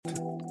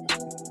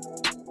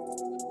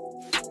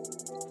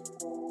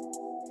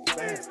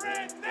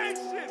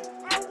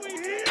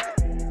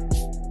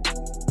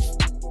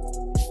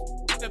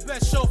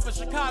best show for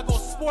Chicago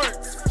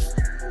sports.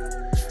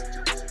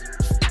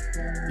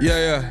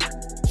 Yeah.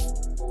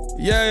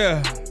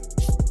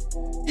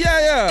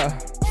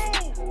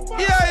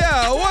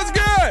 What's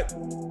good?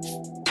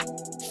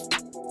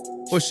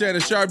 What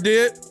Shannon Sharp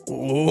did?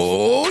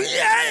 Oh,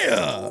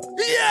 yeah.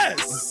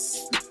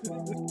 Yes.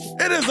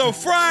 It is a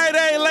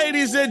Friday,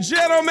 ladies and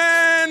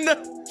gentlemen.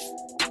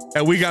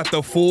 And we got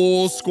the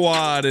full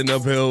squad in the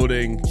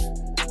building.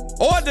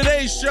 On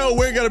today's show,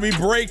 we're going to be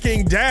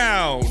breaking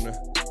down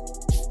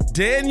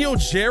Daniel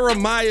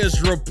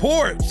Jeremiah's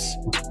report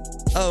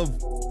of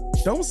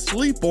don't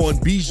sleep on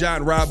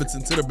Bijan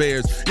Robinson to the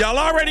Bears. Y'all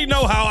already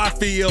know how I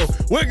feel.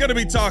 We're going to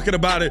be talking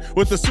about it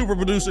with the super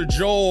producer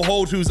Joel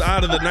Holt, who's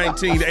out of the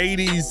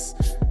 1980s,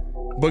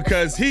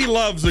 because he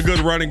loves a good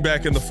running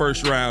back in the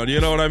first round. You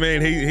know what I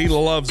mean? He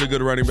loves a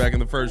good running back in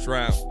the first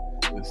round.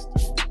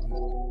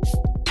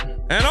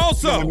 And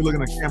also, looking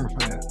at the camera for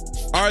that.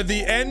 Are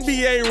the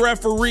NBA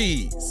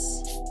referees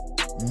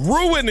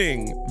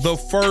ruining the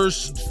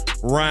first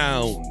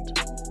round?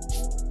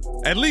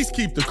 At least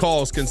keep the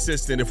calls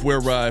consistent if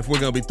we're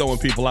gonna be throwing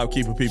people out,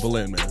 keeping people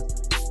in, man.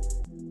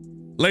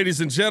 Ladies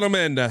and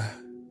gentlemen,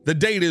 the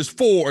date is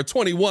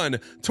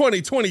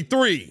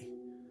 4/21/2023,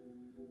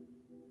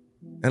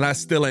 and I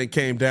still ain't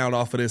came down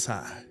off of this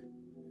high.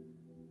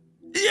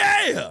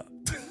 Yeah.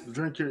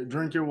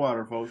 Drink your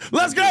water, folks.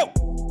 Let's go.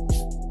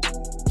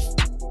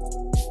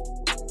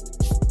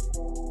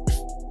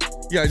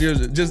 Yeah,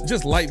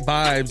 just light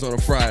vibes on a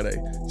Friday.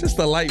 Just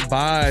the light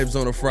vibes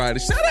on a Friday.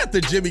 Shout out to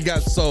Jimmy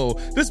Got Soul.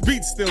 This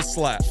beat still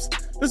slaps.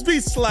 This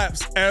beat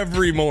slaps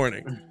every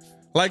morning.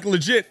 Like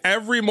legit,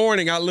 every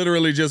morning I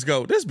literally just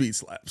go, this beat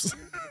slaps.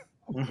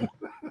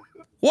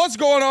 What's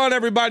going on,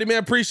 everybody, man?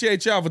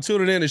 Appreciate y'all for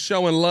tuning in and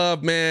showing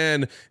love,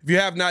 man. If you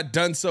have not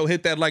done so,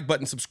 hit that like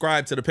button,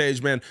 subscribe to the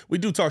page, man. We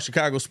do talk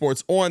Chicago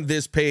sports on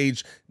this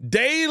page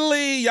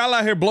daily. Y'all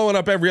out here blowing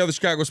up every other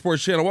Chicago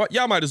sports channel.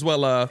 Y'all might as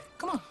well,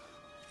 Come on.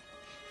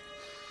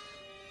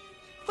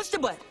 Push the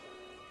button.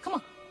 Come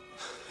on.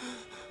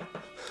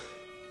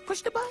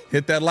 Push the button.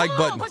 hit that like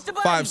button. Push the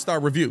button. 5-star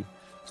review.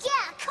 Yeah,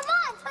 come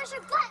on, push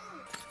your button.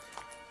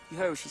 You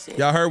heard what she said.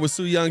 Y'all heard what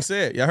Sue Young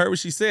said. Y'all heard what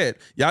she said.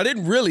 Y'all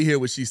didn't really hear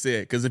what she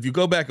said, because if you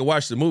go back and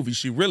watch the movie,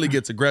 she really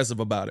gets aggressive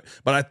about it.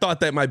 But I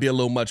thought that might be a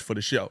little much for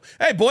the show.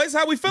 Hey, boys,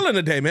 how we feeling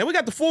today, man? We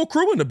got the full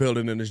crew in the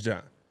building in this,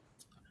 John.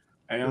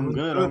 Hey, I'm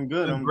good.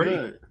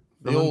 Great.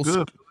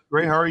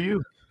 Great. How are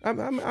you?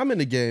 I'm in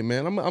the game,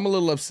 man. I'm a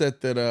little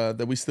upset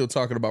that we still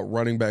talking about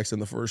running backs in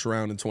the first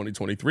round in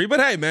 2023. But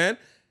hey, man,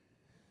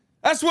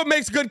 that's what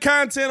makes good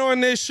content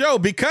on this show.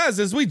 Because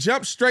as we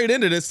jump straight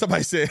into this,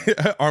 somebody said,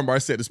 Armbar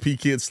said, "Is P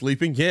Kid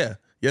sleeping?" Yeah,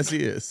 yes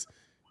he is.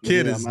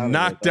 Kid is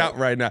knocked out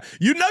right now.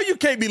 You know you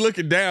can't be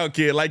looking down,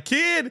 Kid. Like,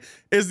 Kid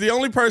is the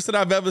only person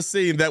I've ever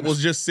seen that will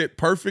just sit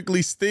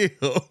perfectly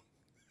still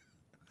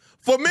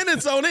for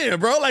minutes on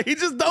end, bro. Like, he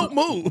just don't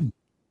move.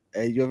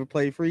 Hey, you ever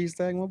played freeze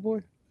tag, my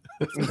boy?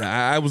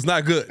 I was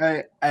not good.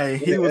 Hey,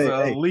 he was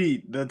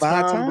elite. The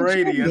Tom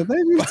Brady.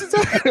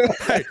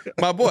 Hey,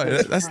 my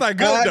boy, that's not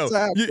good though.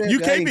 You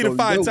can't be the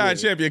 5-time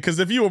champion, because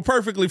if you were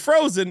perfectly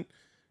frozen,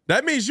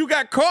 that means you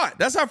got caught.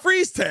 That's how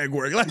freeze tag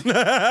works. Like,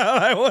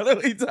 what are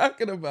we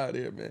talking about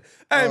here, man?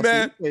 Hey,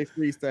 man. So you play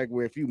freeze tag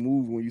where if you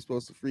move when you're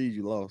supposed to freeze,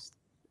 you lost.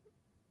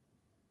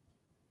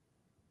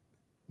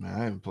 Man,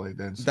 I haven't played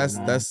that. That's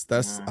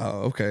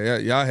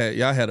okay. Y'all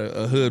had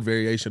a hood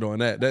variation on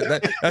that.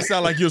 That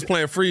sounded like you was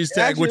playing freeze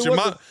tag with your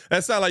mom.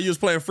 That sounded like you was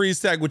playing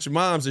freeze tag with your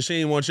moms, and she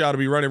didn't want y'all to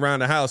be running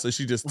around the house, so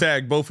she just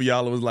tagged both of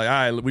y'all and was like,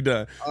 "All right, we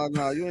done." Oh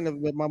no, you ain't never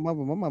met my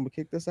mama. My mama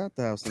kicked us out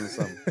the house or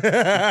something.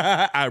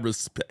 I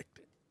respect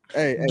it.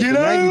 Hey, get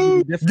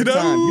out! Get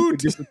out! You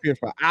could disappear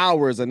for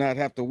hours and not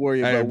have to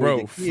worry about. Hey,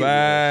 bro,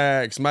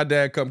 facts. My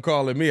dad come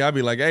calling me. I'd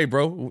be like, "Hey,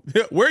 bro,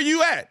 where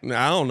you at?"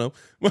 Nah, I don't know.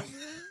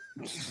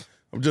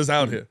 I'm just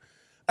out here.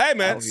 Hey,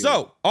 man,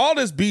 so all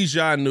this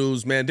Bijan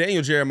news, man,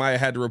 Daniel Jeremiah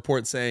had to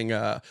report saying,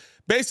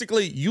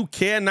 basically, you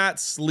cannot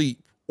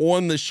sleep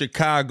on the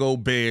Chicago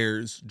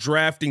Bears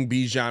drafting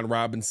Bijan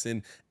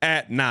Robinson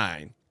at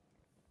 9.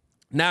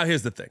 Now,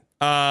 here's the thing.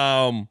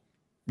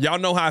 Y'all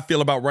know how I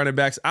feel about running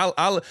backs.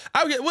 We'll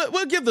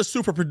give the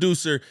super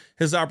producer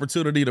his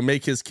opportunity to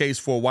make his case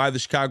for why the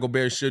Chicago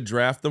Bears should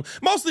draft them.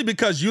 Mostly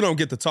because you don't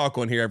get to talk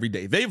on here every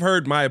day. They've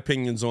heard my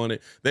opinions on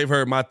it. They've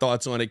heard my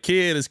thoughts on it.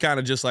 Kid is kind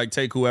of just like,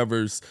 take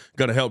whoever's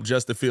going to help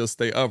Justin Fields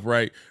stay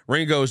upright.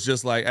 Ringo's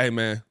just like, hey,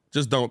 man,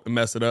 just don't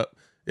mess it up.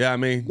 Yeah, I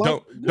mean,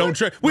 don't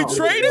trade. We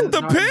traded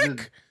the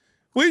pick.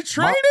 We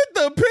traded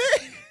the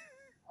pick.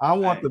 I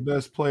want the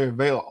best player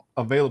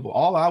available.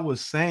 All I was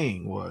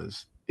saying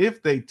was,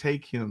 if they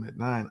take him at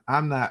 9,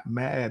 I'm not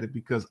mad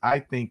because I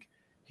think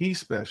he's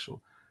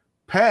special.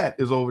 Pat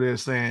is over there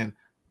saying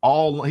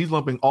he's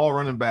lumping all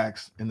running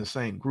backs in the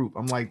same group.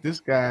 I'm like, this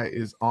guy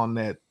is on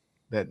that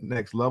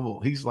next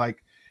level. He's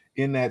like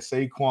in that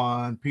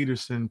Saquon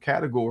Peterson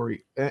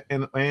category.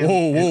 And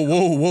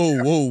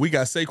whoa. We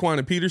got Saquon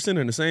and Peterson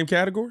in the same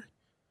category?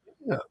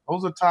 Yeah,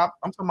 those are top.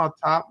 I'm talking about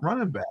top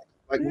running backs.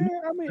 Like,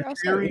 Yeah, I mean,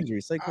 outside of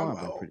injury, Saquon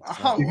been pretty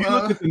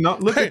solid. if you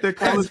look at their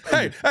college,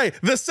 hey,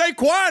 the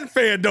Saquon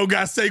fan don't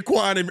got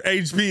Saquon and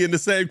HB in the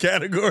same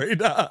category,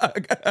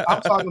 dog.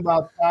 I'm talking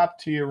about top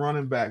tier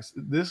running backs.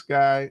 This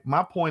guy,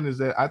 my point is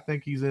that I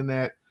think he's in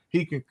that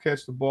he can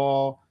catch the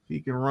ball, he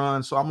can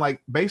run. So I'm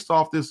like, based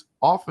off this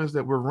offense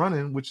that we're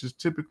running, which is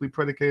typically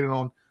predicated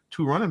on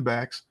 2 running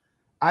backs,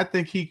 I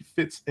think he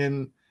fits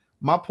in.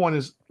 My point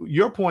is,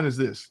 your point is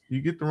this: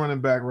 you get the running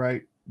back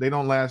right. They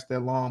don't last that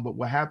long, but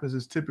what happens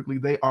is typically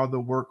they are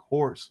the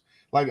workhorse.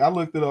 Like I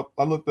looked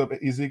up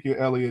Ezekiel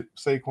Elliott,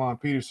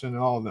 Saquon Peterson, and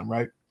all of them,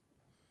 right?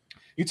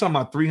 You're talking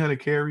about 300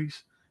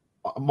 carries.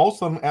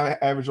 Most of them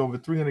average over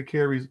 300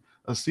 carries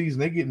a season.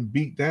 They're getting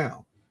beat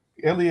down.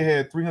 Elliott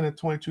had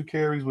 322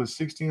 carries with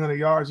 1,600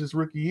 yards his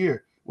rookie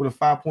year with a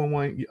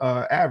 5.1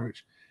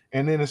 average.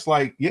 And then it's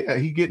like, yeah,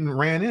 he getting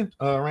ran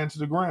to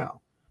the ground.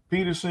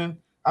 Peterson,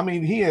 I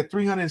mean, he had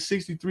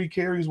 363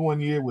 carries one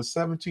year with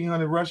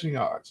 1,700 rushing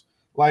yards.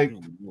 Like,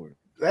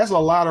 that's a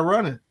lot of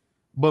running.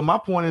 But my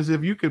point is,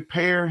 if you could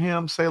pair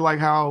him, say like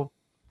how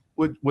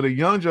with a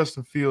young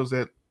Justin Fields,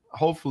 that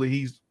hopefully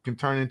he can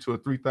turn into a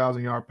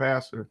 3,000-yard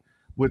passer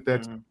with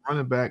that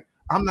running back,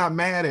 I'm not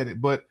mad at it.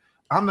 But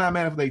I'm not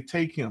mad if they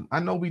take him. I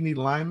know we need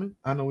linemen.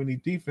 I know we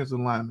need defensive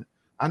linemen.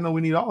 I know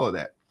we need all of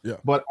that. Yeah.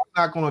 But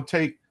I'm not going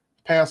to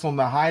pass on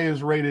the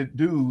highest rated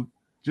dude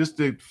just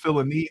to fill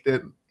a need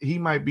that he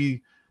might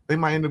be. They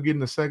might end up getting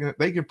the second.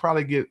 They could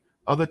probably get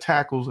other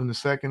tackles in the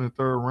second and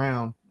third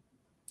round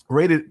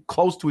rated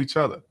close to each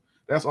other.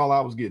 That's all I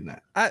was getting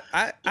at.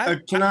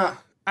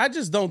 I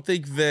just don't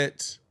think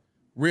that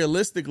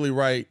realistically,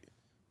 right,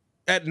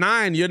 at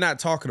 9, you're not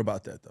talking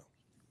about that, though.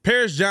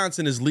 Paris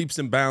Johnson is leaps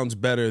and bounds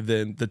better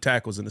than the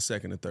tackles in the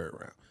second and third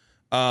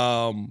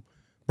round.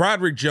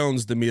 Broderick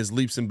Jones, to me, is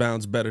leaps and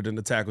bounds better than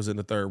the tackles in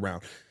the third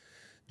round.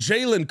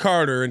 Jalen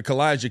Carter and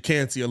Kalijah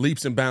Cansey are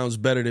leaps and bounds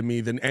better than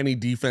me than any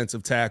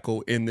defensive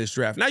tackle in this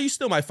draft. Now, you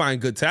still might find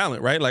good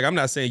talent, right? Like, I'm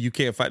not saying you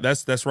can't find.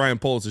 That's Ryan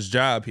Poles'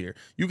 job here.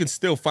 You can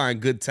still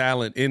find good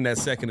talent in that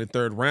second and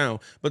third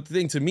round. But the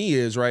thing to me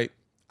is, right,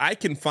 I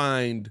can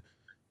find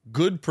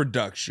good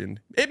production.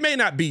 It may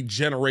not be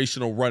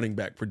generational running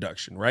back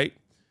production, right?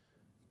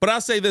 But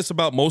I'll say this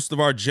about most of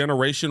our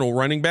generational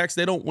running backs: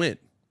 they don't win.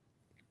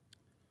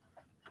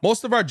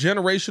 Most of our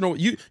generational,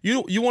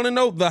 you want to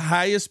know the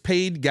highest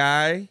paid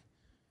guy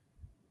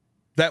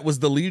that was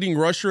the leading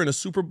rusher in a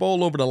Super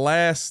Bowl over the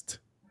last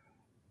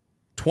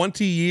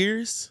 20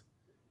 years?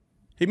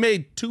 He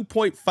made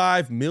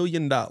 $2.5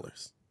 million.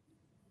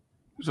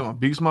 He's on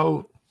beast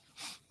mode.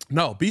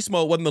 No, beast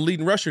mode wasn't the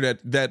leading rusher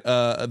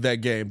that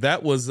game.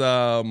 That was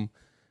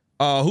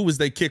who was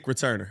their kick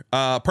returner?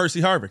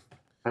 Percy Harvin.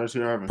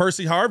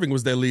 Percy Harvin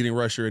was their leading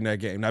rusher in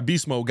that game. Now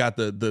Beast Mode got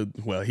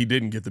well, he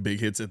didn't get the big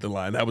hits at the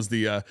line. That was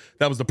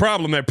the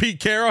problem there. Pete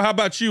Carroll, how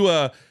about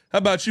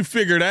you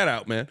figure that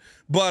out, man?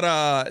 But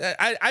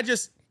I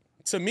just,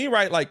 to me,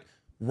 right, like,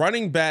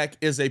 running back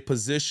is a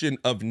position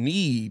of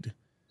need,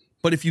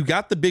 but if you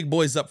got the big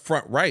boys up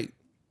front, right,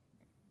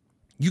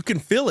 you can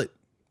fill it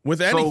with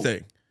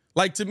anything.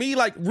 Like, to me,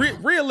 like,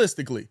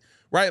 realistically,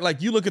 right,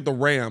 like, you look at the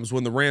Rams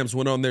when the Rams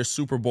went on their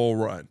Super Bowl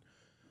run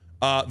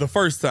the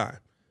first time.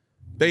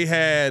 They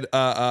had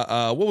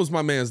what was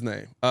my man's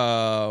name?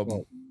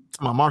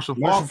 Marshall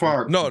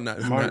Faulk. No,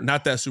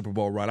 not that Super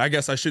Bowl run. I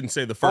guess I shouldn't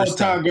say the first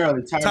time.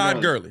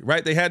 Todd Gurley,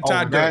 right? They had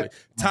Todd Gurley.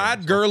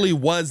 Todd Gurley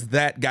was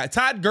that guy.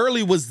 Todd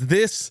Gurley was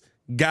this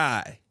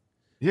guy.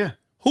 Yeah.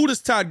 Who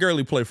does Todd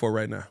Gurley play for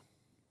right now?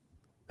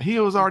 He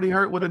was already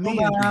hurt with a knee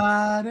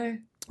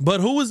injury.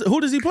 But who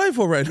does he play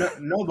for right now?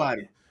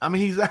 Nobody. I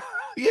mean, he's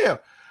yeah.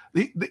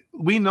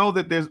 We know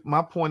that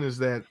my point is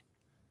that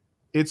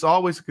it's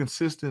always a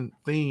consistent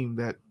theme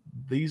that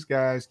these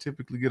guys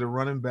typically get a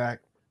running back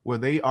where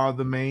they are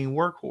the main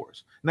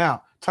workhorse.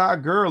 Now,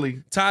 Todd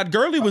Gurley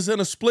was in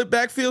a split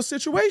backfield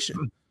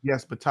situation.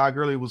 Yes, but Todd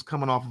Gurley was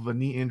coming off of a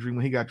knee injury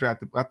when he got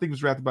drafted. I think he was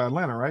drafted by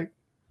Atlanta, right?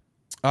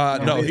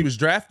 No, he was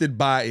drafted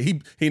by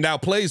he now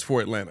plays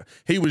for Atlanta.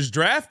 He was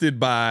drafted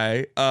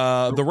by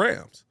the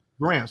Rams.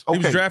 Rams. Okay.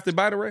 He was drafted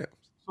by the Rams.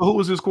 So who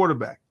was his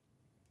quarterback?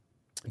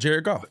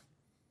 Jared Goff.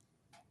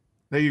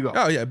 There you go.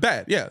 Oh yeah,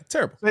 bad. Yeah,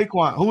 terrible.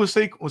 Saquon. Who was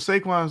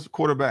Saquon's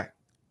quarterback?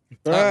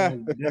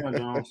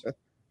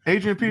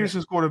 Adrian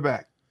Peterson's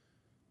quarterback.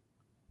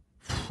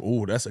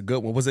 Oh, that's a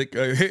good one. Was it?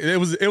 It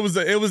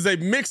was a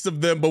mix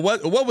of them. But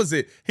what was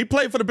it? He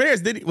played for the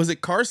Bears. Did he? Was it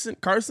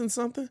Carson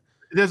something?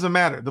 It doesn't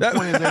matter. The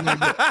point is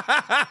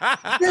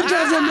that it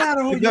doesn't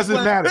matter. It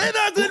doesn't matter. It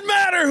doesn't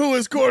matter who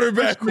his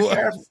quarterback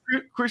was.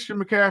 Christian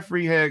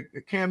McCaffrey had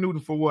Cam Newton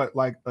for what,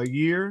 like a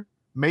year,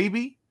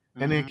 maybe,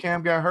 and then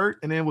Cam got hurt,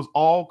 and then it was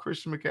all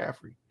Christian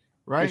McCaffrey.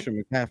 Right?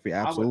 Christian McCaffrey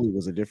absolutely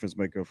was a difference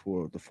maker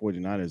for the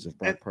 49ers if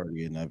Brock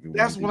Purdy and everyone.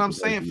 That's what I'm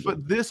saying. For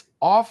this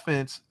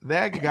offense,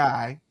 that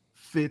guy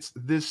fits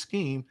this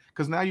scheme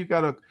because now you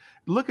got to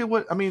look at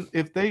what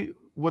the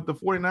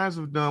 49ers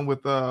have done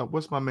with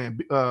what's my man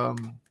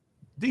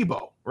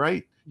Debo,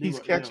 right? He's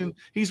catching.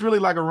 He's really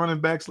like a running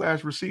back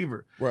 /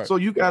 receiver. Right. So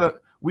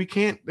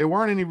there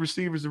weren't any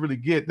receivers to really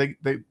get. They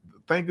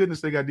thank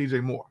goodness they got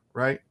DJ Moore,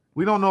 right?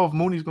 We don't know if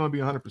Mooney's going to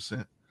be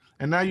 100%.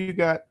 And now you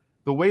got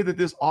the way that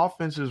this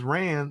offense is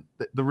ran,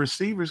 the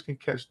receivers can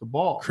catch the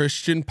ball.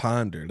 Christian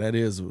Ponder, that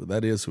is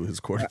who his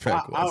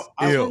quarterback was.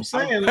 That's what I'm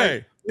saying.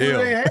 Hey,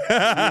 Go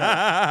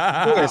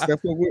ahead, Steph.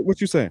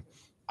 What you saying?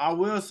 I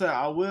will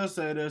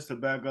say this to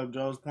back up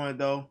Joe's point,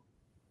 though.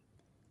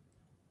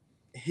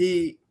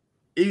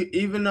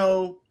 Even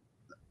though,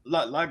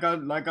 like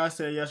I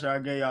said yesterday, I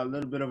gave y'all a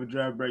little bit of a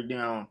draft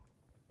breakdown.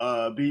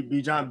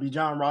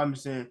 Bijan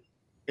Robinson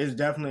is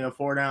definitely a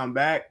 4-down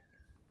back.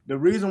 The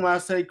reason why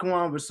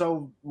Saquon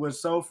was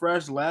so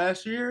fresh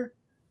last year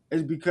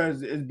is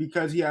because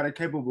he had a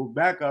capable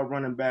backup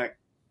running back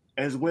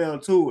as well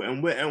too,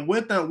 and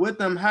with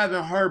them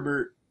having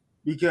Herbert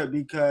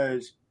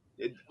because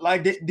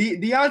like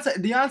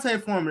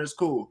Deontay Foreman is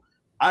cool.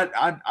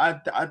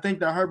 I think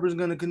that Herbert's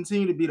going to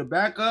continue to be the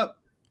backup.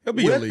 He'll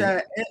be with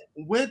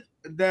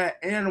that,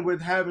 and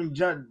with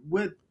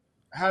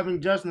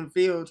having Justin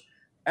Fields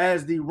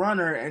as the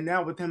runner, and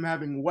now with him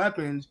having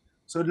weapons.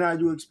 So now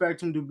you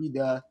expect him to be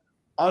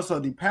also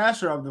the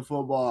passer of the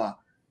football.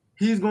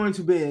 He's going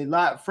to be a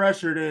lot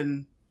fresher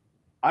than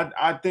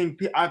I think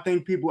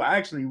people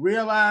actually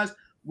realize,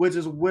 which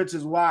is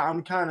why I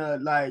kind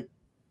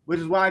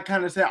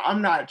of say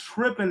I'm not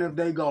tripping if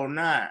they go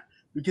 9,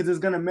 because it's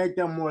going to make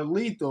them more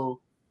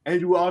lethal.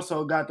 And you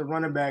also got the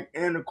running back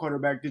and the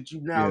quarterback that you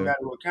now got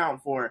to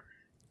account for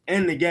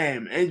in the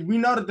game. And we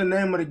know that the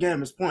name of the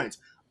game is points.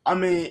 I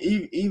mean,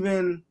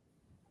 even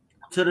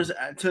to this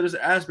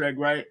aspect,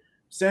 right?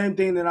 Same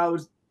thing that I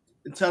was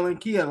telling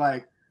Kia,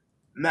 like,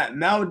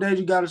 nowadays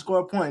you got to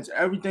score points.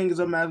 Everything is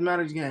a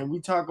mathematics game. We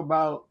talk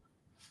about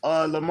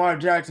Lamar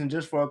Jackson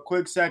just for a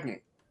quick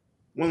second.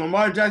 When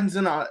Lamar Jackson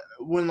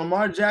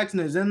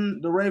is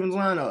in the Ravens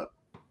lineup,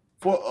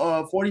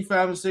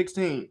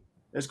 45-16,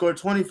 they score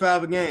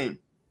 25 a game.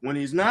 When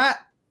he's not,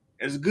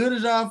 as good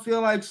as y'all feel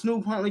like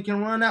Snoop Huntley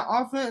can run that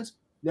offense,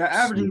 they're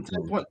averaging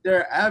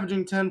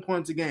 10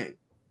 points a game.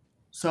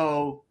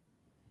 So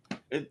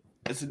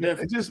it's a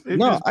difference.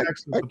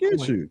 I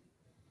get you.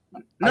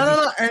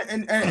 No,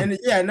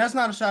 and that's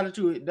not a shot at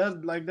you. That's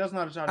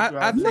not a shot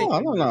at you. No.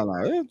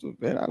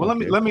 Well,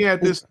 let me add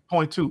this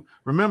point too.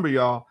 Remember,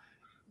 y'all,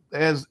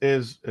 as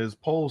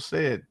Paul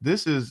said,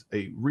 this is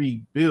a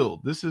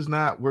rebuild. This is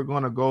not we're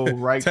going to go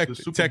right to the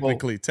Super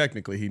Bowl.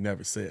 Technically, he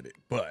never said it,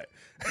 but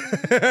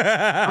okay.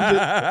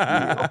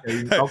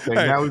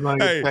 Now we're going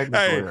to get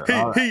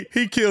technical.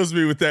 He kills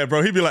me with that,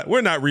 bro. He'd be like,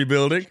 "We're not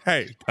rebuilding.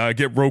 Hey,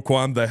 get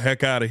Roquan the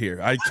heck out of here.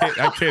 I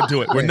can't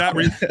do it. We're not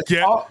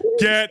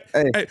get.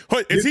 Hey,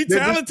 is he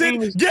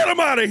talented? Get him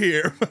out of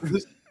here."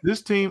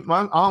 This team.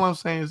 All I'm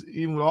saying is,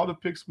 even with all the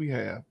picks we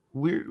have,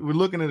 we're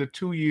looking at a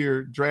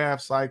 2-year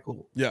draft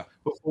cycle. Yeah.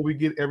 Before we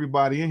get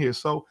everybody in here,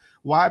 so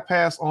why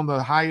pass on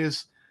the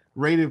highest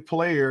rated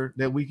player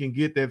that we can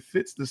get that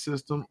fits the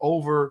system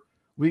over?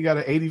 We got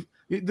an 80.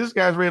 This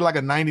guy's rated like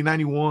a 90,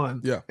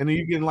 91. Yeah. And then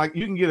you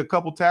can get a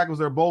couple tackles.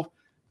 They're both,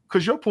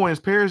 because your point is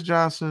Paris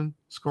Johnson,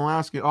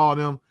 Skoronski, all of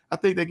them. I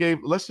think they gave,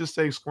 let's just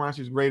say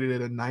Skoronski's rated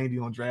at a 90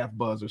 on Draft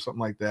Buzz or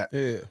something like that.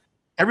 Yeah.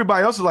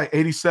 Everybody else is like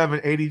 87,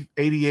 80,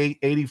 88,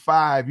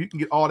 85. You can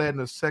get all that in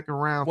the second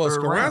round. Well,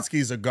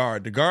 Skoronski's a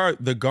guard. The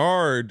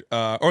guard,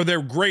 or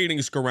they're grading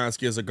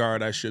Skoronski as a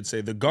guard, I should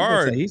say. The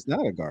guard. He's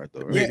not a guard,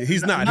 though. Right? Yeah,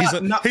 he's not.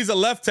 He's a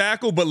left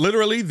tackle, but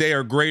literally they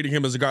are grading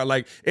him as a guard.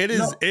 Like it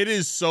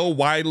is so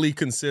widely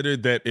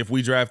considered that if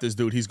we draft this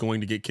dude, he's going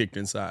to get kicked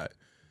inside.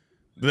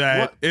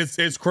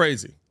 It's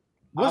crazy.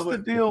 What's the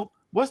deal?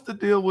 What's the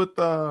deal with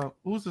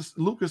who's this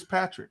Lucas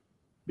Patrick?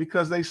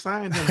 Because they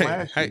signed him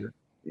last year.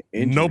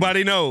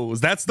 Nobody knows.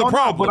 That's the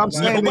problem. But I'm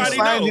saying nobody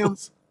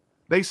knows.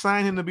 They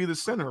signed him to be the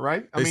center,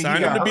 right? They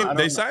signed him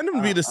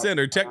to be the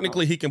center.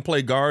 Technically, he can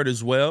play guard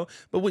as well,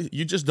 but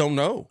you just don't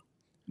know.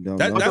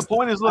 The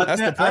point is, look,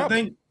 that's the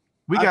problem.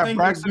 We got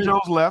Braxton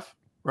Jones left,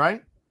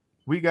 right?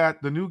 We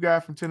got the new guy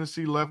from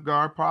Tennessee left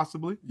guard,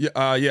 possibly.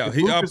 Yeah.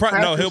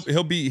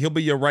 He'll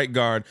be your right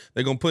guard.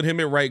 They're gonna put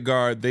him in right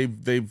guard.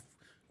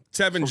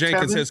 Tevin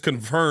Jenkins has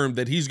confirmed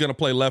that he's gonna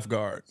play left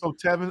guard. So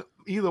Tevin,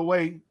 either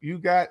way,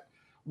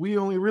 we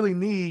only really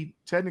need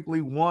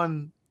technically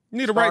one. You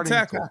need a right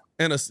tackle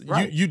and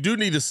you do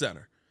need a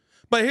center.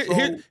 But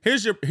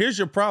here's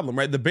your problem,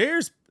 right? The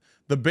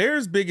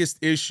Bears' biggest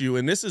issue,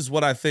 and this is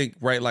what I think,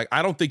 right? Like,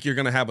 I don't think you're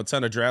gonna have a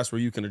ton of drafts where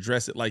you can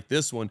address it like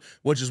this one,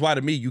 which is why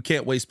to me you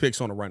can't waste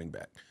picks on a running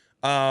back.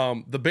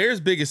 The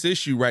Bears' biggest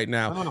issue right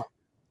now. No.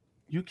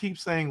 You keep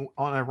saying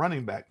on a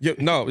running back.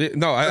 No.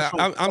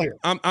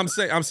 I'm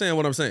saying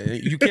what I'm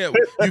saying. You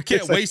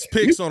can't waste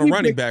picks on a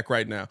running back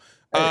right now,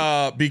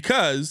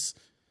 because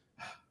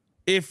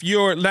if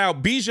you're now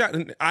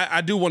Bijan,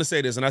 I do want to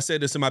say this, and I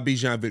said this in my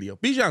Bijan video.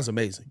 Bijan's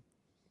amazing.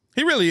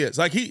 He really is.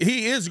 Like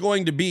he is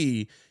going to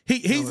be. He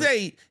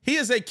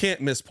is a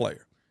can't miss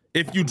player.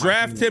 If you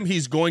draft him,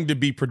 he's going to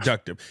be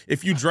productive.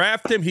 If you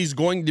draft him, he's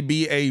going to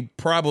be a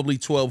probably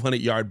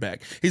 1,200-yard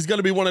back. He's going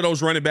to be one of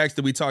those running backs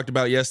that we talked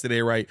about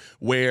yesterday, right?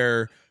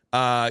 Where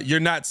you're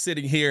not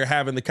sitting here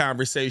having the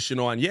conversation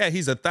on,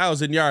 he's a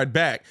 1,000-yard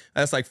back.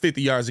 That's like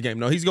 50 yards a game.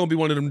 No, he's going to be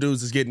one of them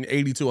dudes that's getting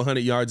 80 to 100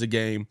 yards a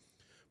game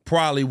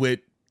probably with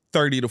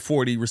 30 to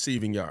 40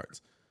 receiving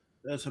yards.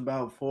 That's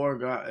about 4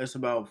 guys. It's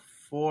about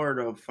 4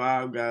 to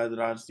 5 guys that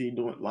I see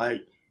doing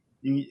like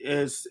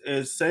it's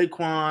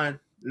Saquon,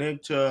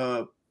 Nick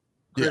Chubb,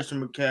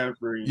 Christian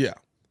McCaffrey. Yeah.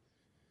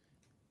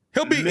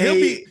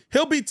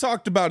 He'll be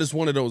talked about as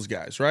one of those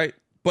guys, right?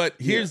 But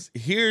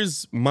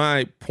here's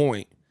my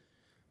point.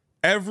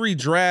 Every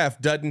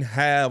draft doesn't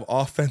have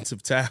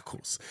offensive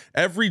tackles.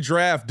 Every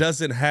draft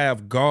doesn't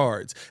have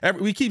guards.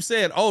 We keep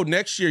saying, "Oh,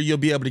 next year you'll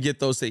be able to get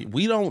those things."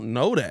 We don't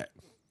know that.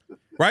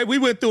 Right? We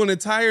went through an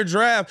entire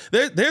draft.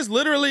 There's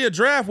literally a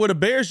draft where the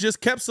Bears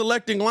just kept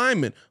selecting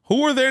linemen.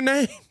 Who are their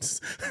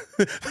names?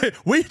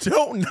 We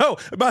don't know.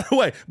 By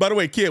the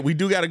way, kid, we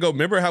do got to go.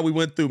 Remember how we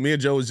went through, me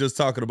and Joe was just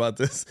talking about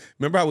this.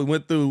 Remember how we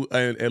went through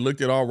and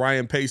looked at all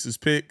Ryan Pace's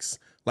picks?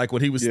 Like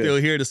when he was still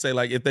here to say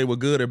like if they were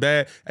good or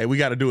bad. Hey, we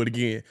got to do it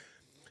again.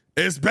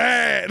 It's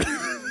bad.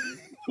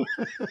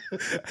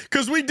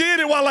 Because we did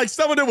it while like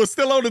some of them was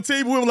still on the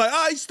team. We were like,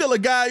 oh, he's still a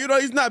guy. You know,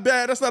 he's not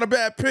bad. That's not a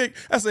bad pick.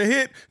 That's a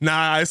hit.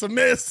 Nah, it's a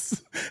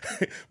miss.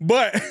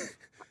 But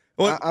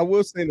I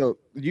will say though,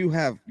 you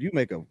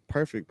make a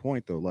perfect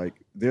point though. Like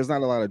there's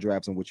not a lot of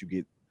drafts in which you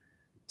get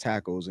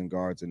tackles and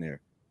guards in there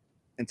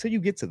until you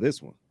get to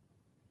this one.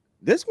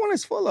 This one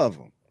is full of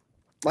them.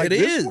 Like it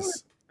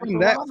is. From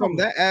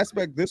that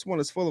aspect, this one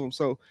is full of them.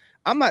 So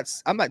I'm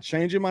not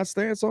changing my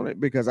stance on it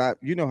because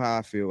you know how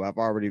I feel. I've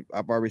already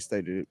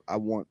stated it. I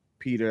want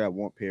Peter. I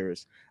want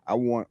Paris. I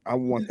want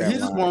that. He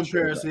just wants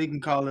Paris so he can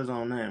call his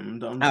own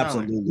name.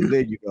 Absolutely.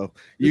 There you go.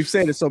 You've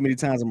said it so many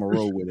times. I'm gonna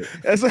roll with it.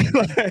 That's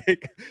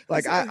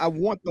like I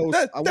want those.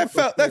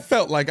 That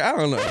felt like I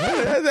don't know.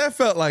 That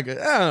felt like I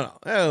don't know.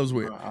 That was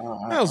weird.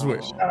 That was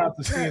weird. Shout out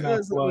to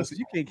CNI Plus.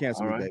 You can't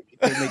cancel me, baby. You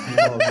can't make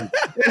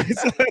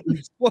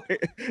me call me.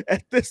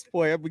 At this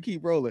point, I'm gonna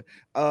keep rolling.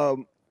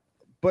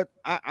 But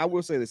I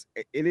will say this: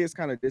 it is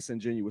kind of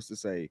disingenuous to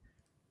say.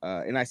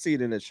 And I see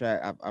it in the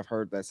chat. I've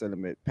heard that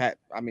sentiment. Pat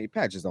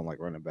just don't like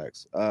running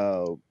backs.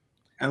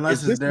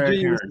 Unless it's Derrick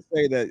Henry. To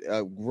say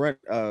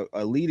that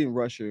a leading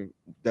rusher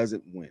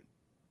doesn't win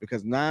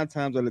because 9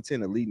 times out of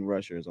 10, a leading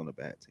rusher is on a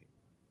bad team.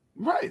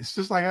 Right. It's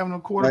just like having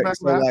a quarterback.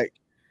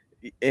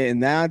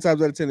 And 9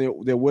 times out of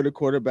 10, they're with a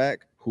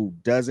quarterback who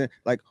doesn't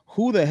like.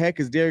 Who the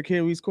heck is Derrick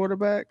Henry's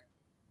quarterback?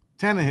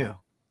 Tannehill.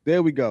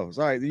 There we go.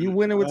 Sorry, you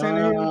winning with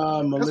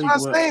Tannehill? That's what I'm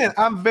saying.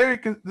 I'm very.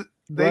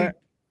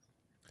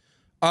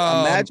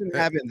 Imagine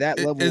having that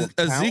level of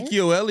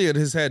Ezekiel Elliott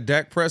has had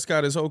Dak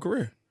Prescott his whole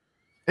career.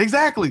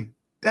 Exactly.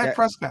 Dak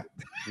Prescott.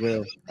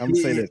 Well, I'm going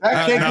to say this.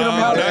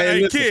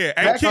 Hey,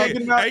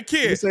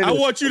 kid. I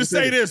want you to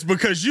say this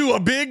because you a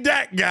big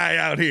Dak guy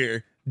out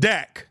here.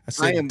 Dak. I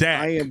said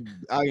Dak.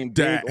 I am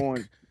Dak. big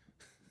on.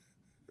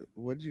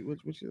 What you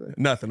say?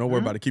 Nothing. Don't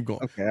worry about it. Keep going.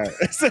 Okay.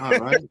 All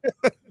right.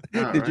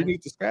 Did you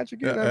need to scratch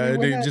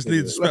again? You just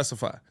need to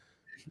specify.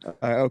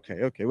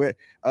 Okay. Wait.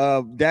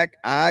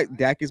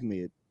 Dak is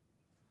mid.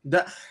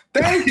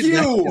 Thank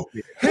you.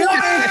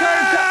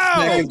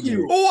 Thank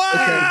you.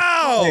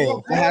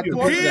 Wow.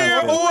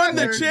 Here on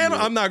the channel.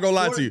 I'm not gonna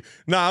lie to you.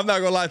 I'm not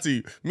gonna lie to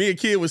you. Me and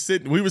Kid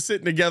we were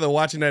sitting together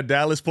watching that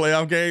Dallas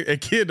playoff game,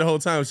 and Kid the whole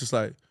time was just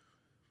like,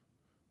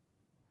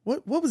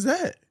 What was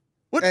that?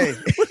 What did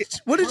you see?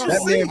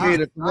 That man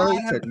made a throw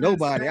to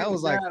nobody. I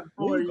was like,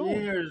 4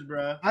 years,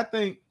 bro. I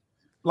think,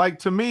 like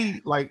to me,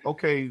 like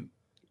okay.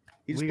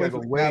 We got to go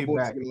way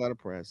back. Get a lot of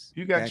press.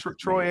 You got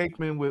Troy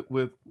Aikman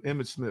with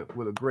Emmitt Smith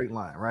with a great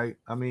line, right?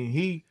 I mean,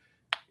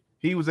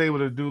 he was able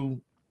to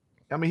do.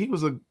 I mean, he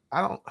was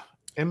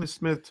Emmitt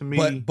Smith to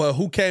me. But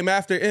who came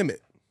after Emmitt?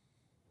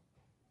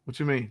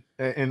 What you mean?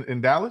 In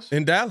Dallas?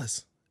 In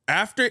Dallas,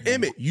 after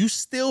Emmitt, you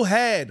still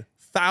had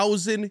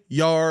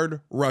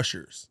 1,000-yard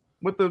rushers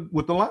with the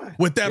line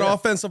with that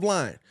offensive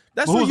line.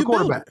 That's what you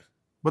quarterback.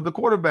 But the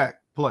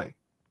quarterback play.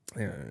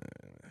 Yeah.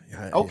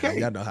 Okay.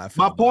 Y'all know how I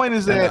feel. My point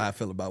is that I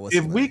feel about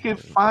if we can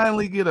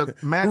finally get a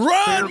match,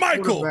 run,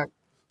 Michael.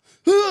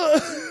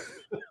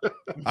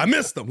 I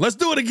missed them. Let's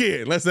do it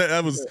again.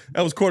 That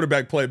was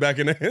quarterback play back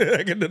in the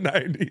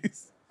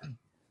 90s.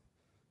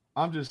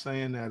 I'm just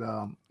saying that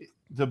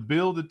to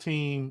build a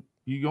team,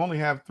 you only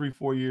have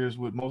 3-4 years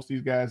with most of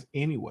these guys,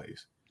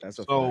 anyways.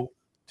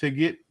 To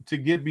get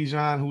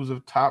Bijan, who's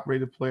a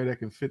top-rated player that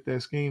can fit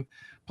that scheme.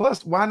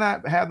 Plus, why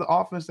not have the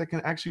offense that can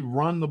actually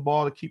run the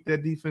ball to keep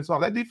that defense off?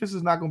 That defense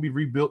is not going to be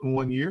rebuilt in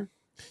 1 year.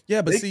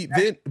 Yeah, but here's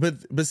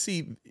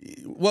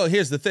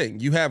the thing: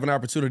 you have an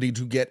opportunity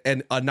to get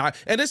and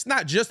it's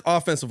not just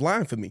offensive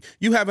line for me.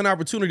 You have an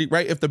opportunity,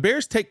 right? If the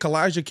Bears take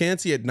Kalijah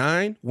Kancey at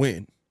 9,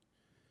 win.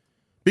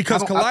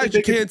 Because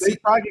Kalijah Kancey, they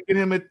probably can get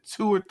him at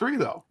 2 or 3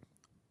 though.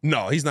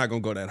 No, he's not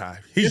going to go that high.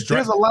 He's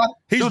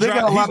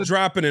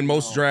dropping in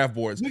most draft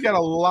boards. We got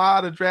a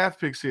lot of draft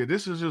picks here.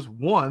 This is just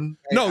one.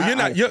 No, you're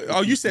not.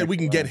 You said we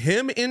can get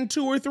him in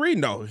 2 or 3?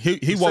 No,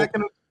 he won't.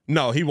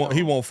 No, he won't.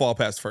 He won't fall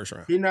past the first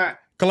round. He's not.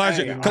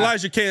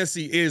 Kalijah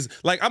Kancey is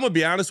like, I'm gonna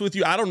be honest with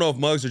you. I don't know if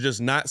Muggs are just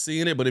not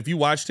seeing it, but if you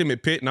watched him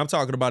at Pitt, and I'm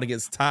talking about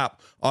against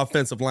top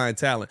offensive line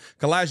talent,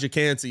 Kalijah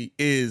Kancey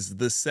is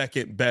the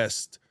second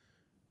best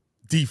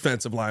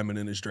defensive lineman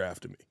in his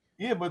draft to me.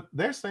 Yeah, but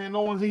they're saying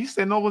he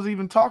said no one's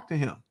even talked to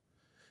him.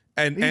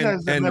 And He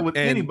hasn't met with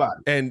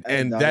anybody. And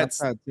dog,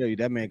 that's I tell you,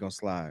 that man gonna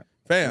slide.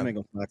 Fam. That man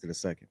gonna slide to the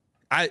second.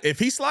 If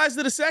he slides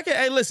to the second,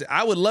 hey, listen,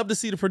 I would love to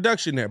see the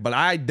production there, but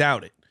I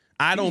doubt it.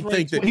 I don't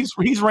think that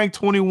he's ranked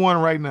 21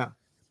 right now.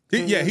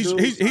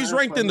 He's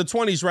ranked in the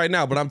 20s right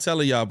now, but I'm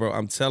telling y'all, bro.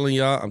 I'm telling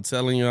y'all.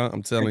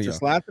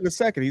 Slide to the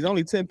second. He's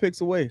only 10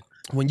 picks away.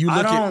 When you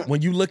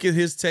look at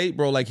his tape,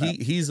 bro, like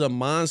he's a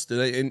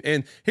monster.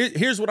 And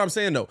here's what I'm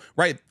saying though,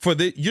 right?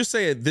 You're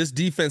saying this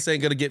defense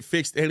ain't gonna get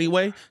fixed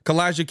anyway.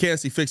 Kalijah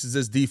Cansey fixes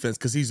this defense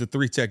because he's a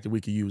 3-tech that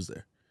we could use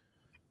there.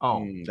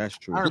 Oh, that's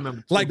true. I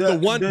remember. Like the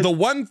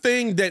one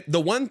thing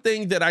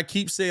that I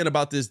keep saying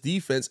about this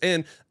defense,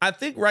 and I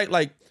think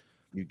like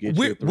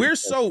we're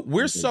so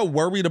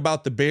worried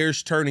about the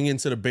Bears turning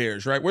into the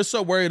Bears, right? We're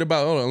so worried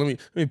about. Hold on, let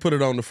me put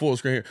it on the full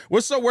screen here.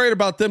 We're so worried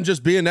about them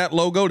just being that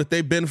logo that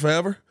they've been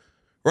forever,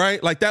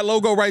 right? Like that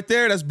logo right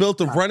there, that's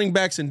built of running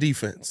backs and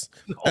defense.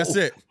 No. That's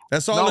it.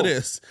 That's all it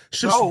is.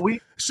 It's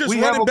just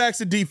running backs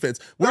and defense.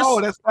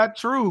 That's not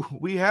true.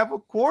 We have a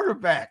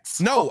quarterbacks.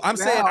 No, I'm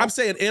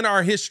saying in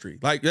our history,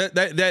 like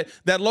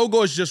that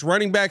logo is just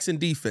running backs and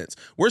defense.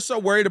 We're so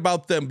worried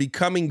about them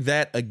becoming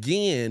that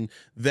again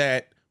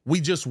that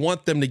we just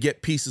want them to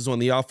get pieces on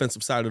the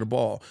offensive side of the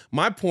ball.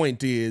 My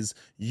point is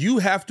you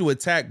have to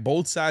attack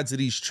both sides of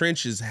these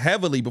trenches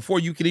heavily before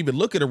you can even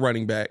look at a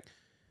running back,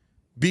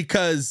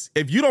 because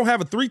if you don't have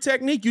a 3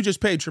 technique, you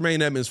just paid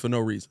Tremaine Edmonds for no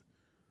reason.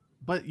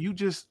 But you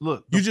just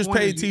look. You just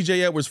paid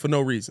TJ Edwards for no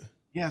reason.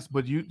 Yes,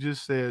 but you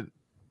just said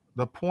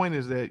the point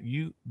is that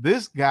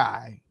this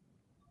guy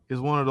is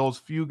one of those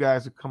few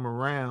guys that come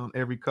around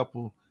every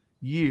couple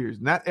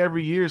years. Not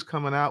every year is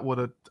coming out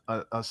with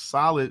a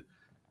solid.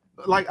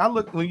 Like I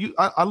looked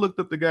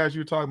up the guys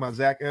you were talking about,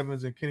 Zach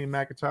Evans and Kenny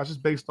McIntosh,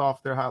 just based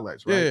off their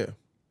highlights, right? Yeah.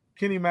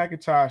 Kenny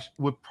McIntosh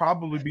would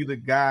probably be the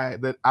guy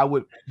that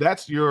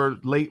that's your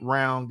late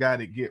round guy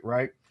to get,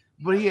 right?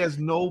 But he has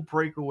no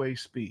breakaway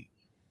speed.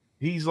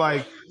 He's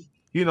like,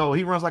 he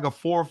runs like a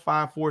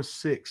 4.5,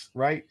 4.6,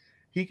 right?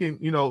 He can,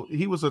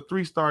 he was a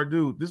 3-star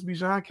dude. This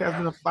Bijan cat's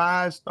been a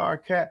 5-star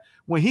cat.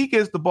 When he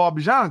gets the ball,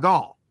 Bijan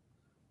gone.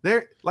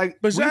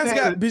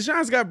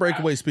 Bijan's got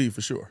breakaway speed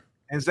for sure.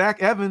 And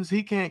Zach Evans,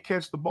 he can't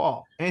catch the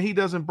ball, and he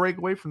doesn't break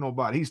away from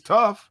nobody. He's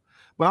tough,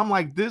 but I'm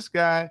like, this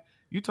guy,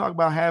 you talk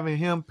about having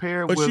him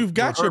paired with. But you've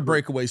got your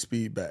breakaway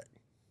speed back.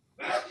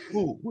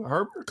 Who?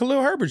 Herbert?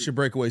 Khalil Herbert's your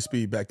breakaway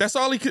speed back. That's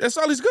all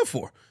he's good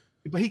for.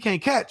 But he can't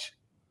catch.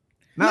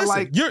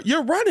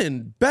 You're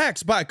running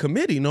backs by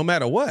committee no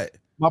matter what.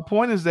 My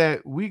point is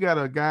that we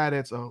got a guy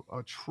that's a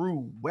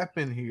true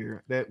weapon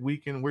here that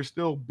we're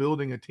still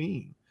building a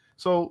team.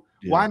 So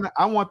why not?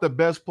 I want the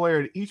best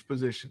player at each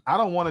position. I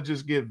don't want to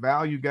just get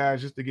value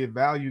guys just to get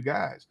value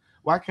guys.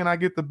 Why can't I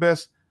get the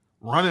best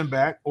running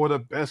back or the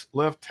best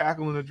left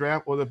tackle in the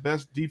draft or the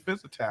best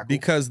defensive tackle?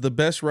 Because the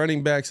best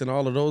running backs and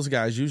all of those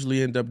guys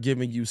usually end up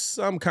giving you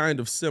some kind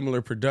of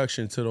similar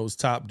production to those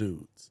top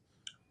dudes.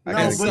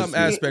 In some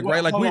aspect,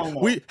 right? Like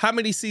we how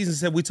many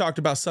seasons have we talked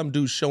about some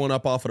dude showing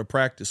up off of the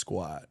practice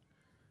squad?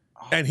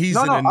 And he's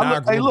an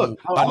inaugural.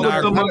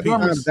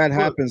 That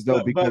happens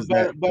though because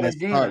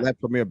that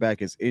premier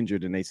back is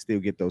injured, and they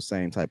still get those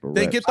same type of reps.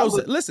 They get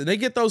those. They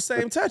get those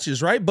same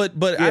touches, right? But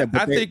I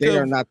think they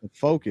are not the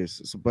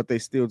focus, but they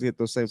still get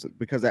those same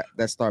because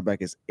that star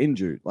back is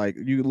injured. Like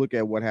you look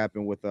at what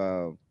happened with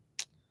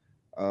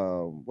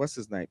what's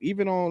his name?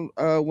 Even on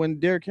when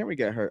Derrick Henry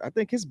got hurt, I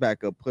think his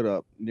backup put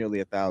up nearly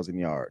 1,000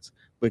 yards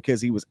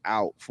because he was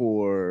out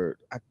for.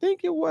 I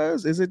think it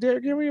was. Is it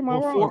Derrick Henry? Am I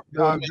wrong?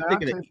 I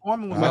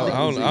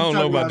don't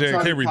know about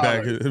Derrick Henry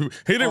back. He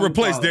didn't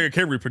replace Derrick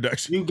Henry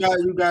production. You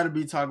got to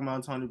be talking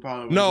about Tony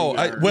Pollard. No,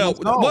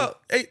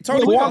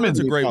 Tony Pollard's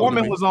a great one.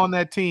 Foreman was on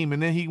that team,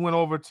 and then he went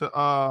over to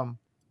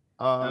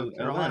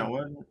Carolina,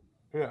 wasn't it?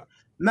 Yeah.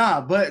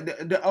 Nah, but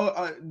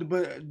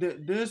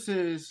this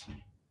is.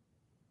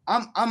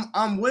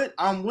 I'm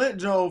with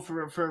Joe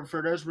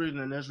for this reason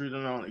and this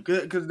reason only.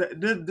 Because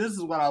this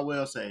is what I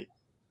will say.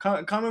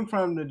 Coming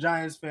from the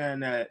Giants fan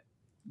that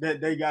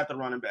they got the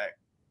running back.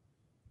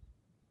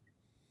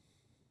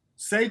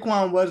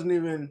 Saquon wasn't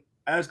even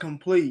as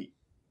complete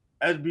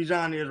as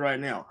Bijan is right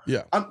now.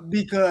 Yeah.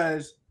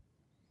 Because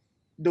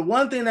the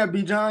one thing that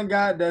Bijan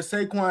got that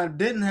Saquon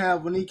didn't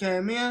have when he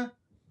came in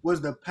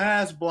was the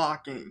pass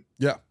blocking.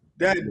 Yeah.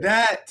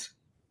 That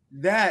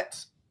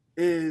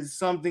is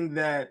something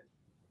that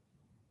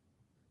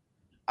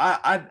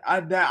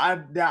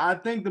I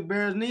think the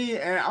Bears need,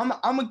 and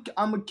I'm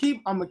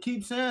gonna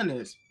keep saying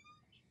this.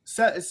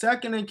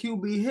 Second in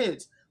QB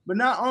hits, but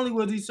not only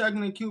was he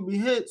second in QB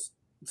hits.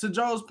 To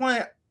Joe's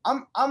point,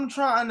 I'm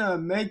trying to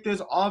make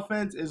this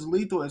offense as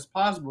lethal as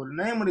possible. The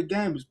name of the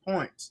game is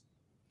points.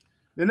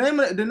 The name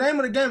of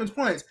the game is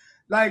points.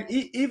 Like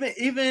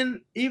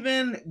even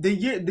the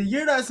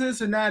year that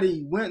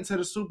Cincinnati went to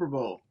the Super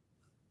Bowl.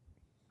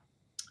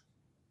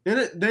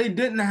 They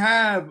didn't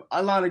have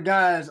a lot of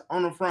guys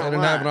on the front line. They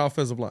didn't have an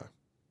offensive line.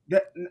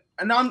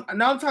 And I'm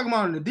talking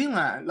about on the D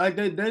line. Like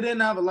they didn't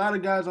have a lot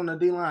of guys on the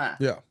D line.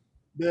 Yeah.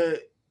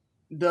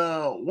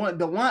 the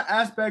one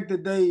aspect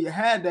that they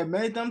had that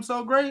made them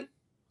so great,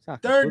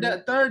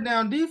 third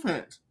down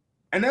defense,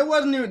 and they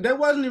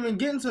wasn't even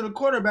getting to the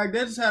quarterback.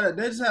 They just had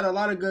a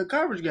lot of good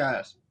coverage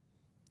guys.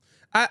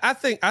 I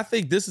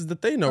think this is the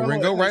thing though,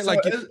 Ringo, right? So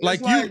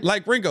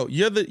like Ringo,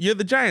 you're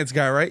the Giants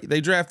guy, right?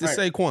 They drafted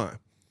Saquon.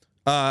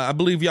 I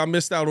believe y'all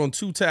missed out on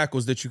 2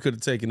 tackles that you could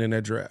have taken in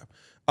that draft.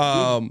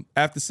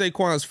 After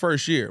Saquon's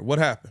first year, what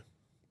happened?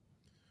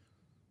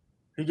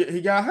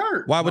 He got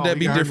hurt. Why would that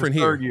be different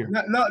here? Year.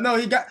 No,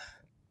 he got.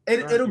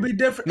 It'll be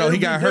different. No, he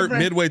got hurt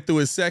midway through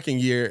his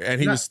second year,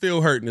 and he was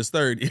still hurt in his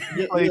third year.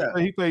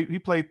 He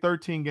played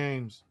 13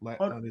 games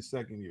on his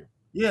second year.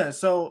 Yeah,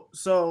 so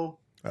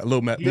a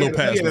little past.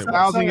 He had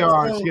 1,000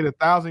 yards. He had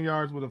 1,000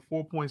 yards with a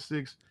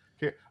 4.6.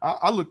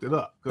 I looked it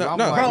up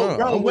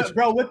because with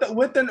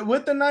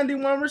the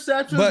 91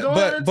 receptions.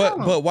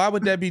 But why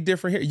would that be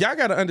different here? Y'all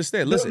got to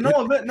understand. Listen,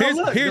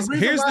 here's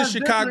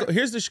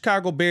the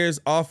Chicago Bears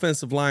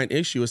offensive line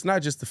issue. It's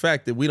not just the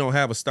fact that we don't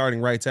have a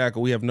starting right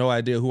tackle. We have no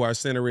idea who our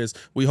center is.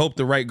 We hope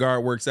the right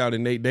guard works out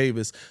in Nate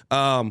Davis.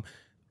 Tevin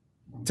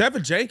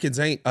Jenkins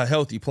ain't a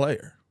healthy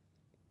player.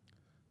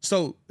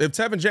 So if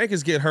Tevin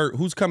Jenkins get hurt,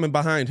 who's coming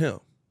behind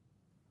him?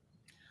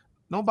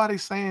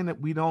 Nobody's saying that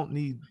we don't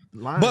need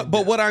line.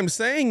 But what I'm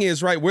saying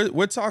is, right,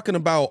 we're talking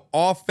about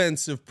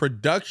offensive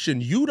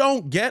production. You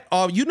don't get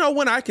all. You know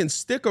when I can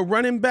stick a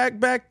running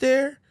back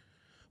there?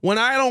 When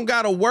I don't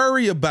got to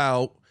worry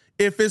about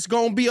if it's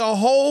going to be a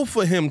hole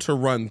for him to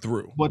run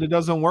through. But it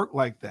doesn't work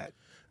like that.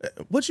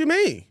 What you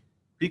mean?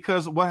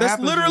 Because that's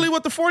literally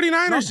what the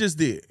 49ers just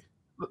did.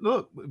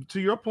 Look,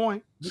 to your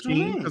point,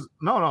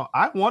 no,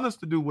 I want us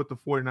to do what the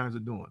 49ers are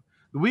doing.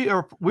 We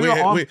are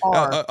on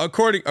par.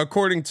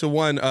 According to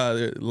one,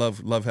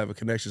 love having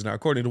connections now.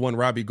 According to one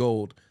Robbie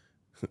Gold,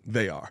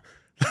 they are.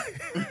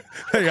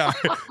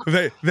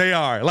 they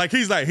are. Like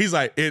he's like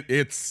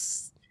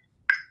it's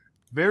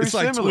very it's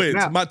similar. Like twins.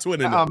 Now, my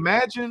twin.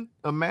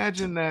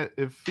 Imagine that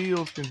if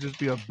Fields can just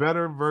be a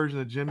better version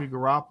of Jimmy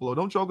Garoppolo.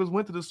 Them jokers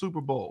went to the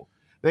Super Bowl.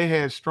 They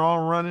had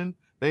strong running.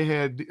 They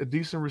had a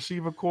decent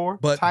receiver core.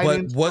 But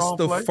what's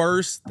the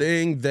first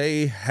thing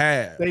they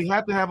have? They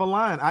have to have a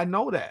line. I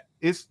know that.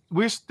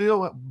 We're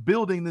still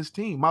building this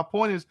team. My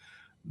point is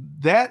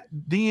that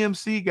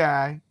DMC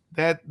guy,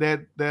 that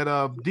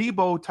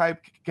Debo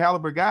type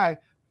caliber guy,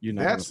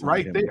 that's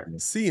right there.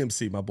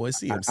 CMC, my boy,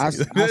 CMC.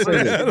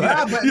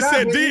 You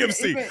said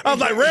DMC. I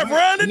was like, Rev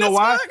Run. You know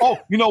why? Oh,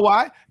 you know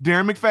why?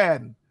 Darren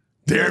McFadden.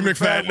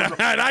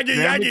 I get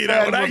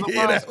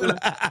that one.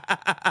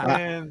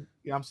 And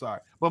yeah, I'm sorry,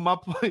 but my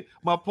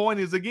point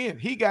is again,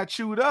 he got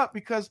chewed up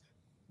because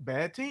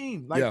bad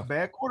team,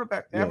 bad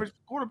quarterback, average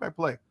quarterback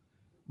play.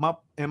 My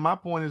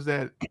point is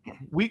that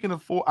we can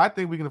afford. I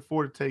think we can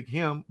afford to take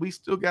him. We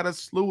still got a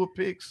slew of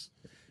picks,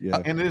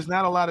 and there's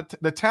not a lot of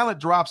the talent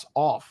drops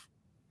off.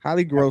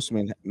 Holly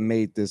Grossman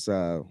made this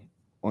on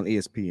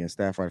ESPN,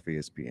 staff writer for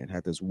ESPN,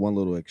 had this one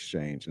little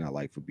exchange, and I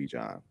like for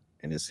Bijan,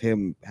 and it's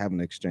him having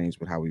an exchange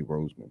with Howie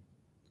Roseman,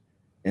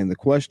 and the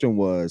question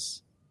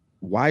was,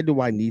 why do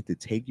I need to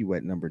take you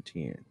at number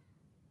 10?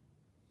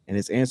 And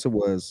his answer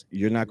was,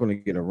 you're not going to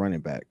get a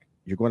running back.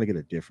 You're going to get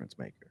a difference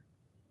maker.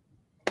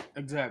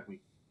 Exactly.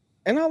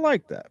 And I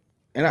like that.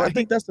 And I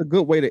think that's a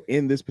good way to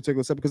end this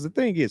particular stuff, because the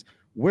thing is,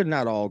 we're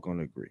not all going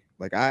to agree.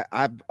 Like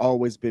I've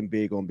always been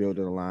big on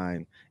building a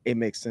line. It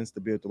makes sense to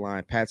build the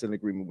line. Pat's in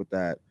agreement with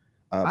that.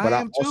 But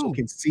I also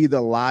can see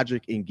the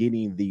logic in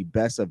getting the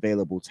best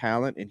available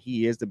talent, and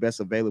he is the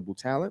best available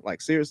talent. Like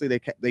seriously,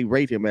 they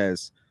rate him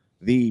as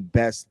the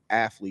best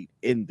athlete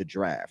in the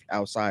draft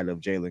outside of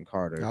Jalen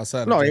Carter.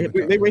 Outside of Jalen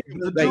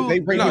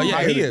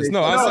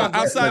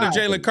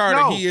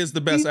Carter, he is the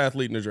best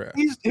athlete in the draft.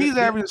 He's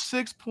averaging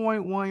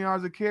 6.1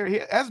 yards a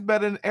carry. That's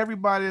better than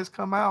everybody that's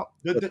come out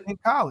in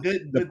college.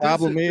 The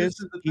problem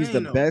is he's the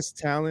best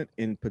talent,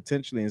 and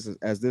potentially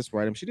as this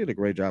writer, she did a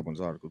great job on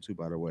this article too,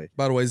 by the way.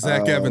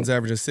 Zach Evans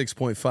averaging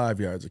 6.5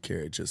 yards a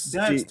carry.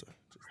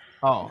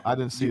 Oh, I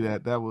didn't see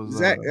that. That was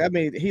Zach. I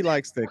mean, he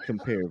likes to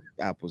compare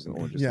apples and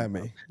oranges. Yeah, I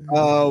mean,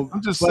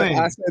 I'm just saying.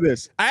 I say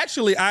this.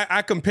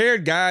 I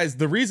compared guys.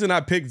 The reason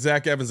I picked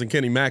Zach Evans and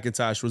Kenny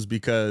McIntosh was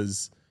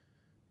because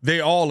they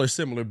all are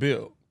similar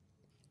build.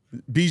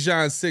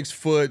 Bijan 6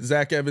 foot,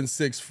 Zach Evans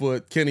 6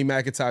 foot, Kenny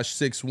McIntosh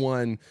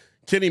 6'1".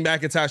 Kenny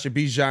McIntosh and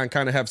Bijan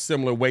kind of have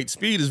similar weight.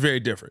 Speed is very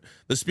different.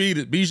 The speed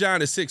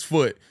Bijan is 6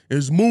 foot,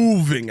 is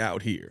moving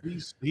out here.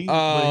 He's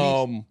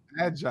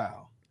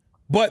agile.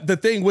 But the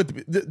thing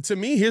to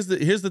me, here's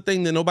the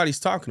thing that nobody's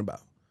talking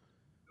about.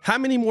 How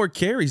many more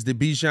carries did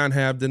Bijan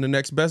have than the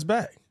next best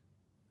back?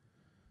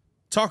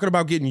 Talking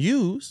about getting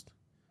used,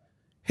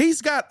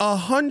 he's got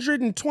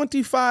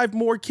 125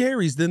 more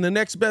carries than the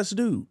next best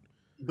dude.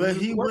 But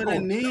he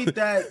wouldn't need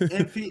that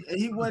if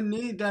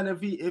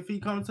he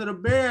comes to the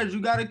Bears.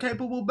 You got a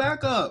capable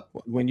backup.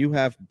 When you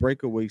have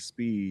breakaway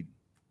speed,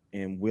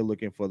 and we're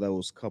looking for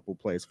those couple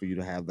plays for you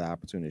to have the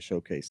opportunity to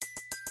showcase.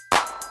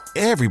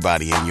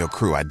 Everybody in your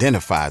crew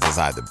identifies as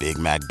either Big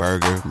Mac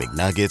Burger,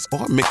 McNuggets,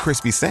 or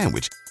McCrispy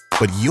Sandwich.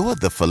 But you're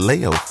the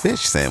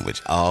Filet-O-Fish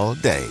Sandwich all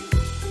day.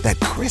 That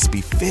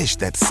crispy fish,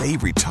 that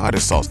savory tartar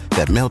sauce,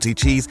 that melty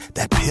cheese,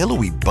 that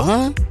pillowy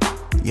bun.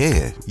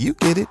 Yeah, you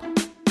get it.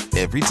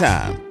 Every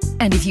time.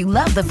 And if you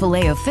love the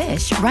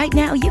Filet-O-Fish, right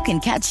now you can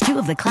catch 2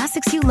 of the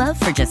classics you love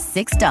for just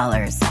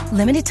 $6.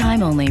 Limited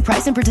time only.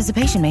 Price and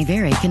participation may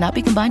vary. Cannot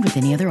be combined with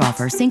any other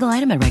offer. Single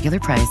item at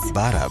regular price.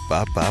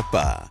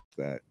 Ba-da-ba-ba-ba.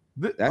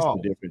 That's the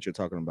difference you're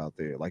talking about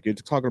there. Like you're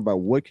talking about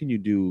what can you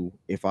do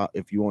if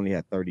you only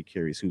had 30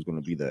 carries, who's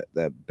going to be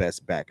the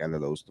best back out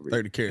of those 3?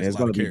 30 carries, it's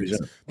going to be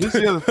Bijan. This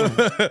is the other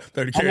thing.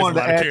 30 carries, a lot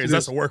of carries.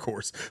 That's a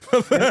workhorse.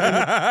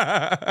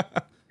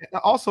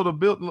 Also,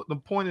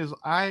 the point is,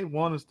 I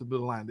want us to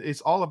build a line.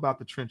 It's all about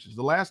the trenches.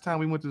 The last time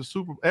we went to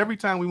the every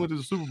time we went to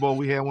the Super Bowl,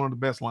 we had one of the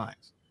best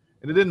lines,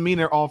 and it didn't mean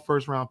they're all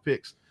first round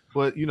picks,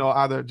 but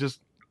either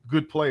just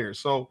good players.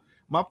 So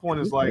my point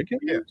is like,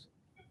 yes,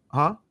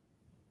 huh?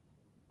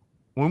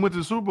 When we went to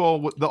the Super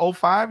Bowl, the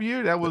 05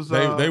 year, that was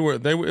they were.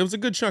 It was a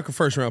good chunk of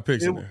first round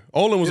picks in there.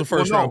 Olin was a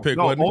first round pick.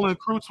 No, wasn't Olin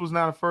Kreutz was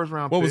not a first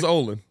round. What pick. was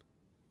Olin?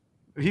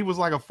 He was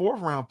like a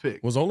 4th round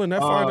pick. Was Olin that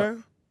far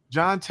down?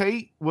 John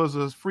Tate was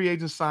a free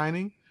agent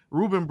signing.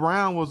 Reuben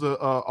Brown was a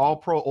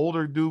all-pro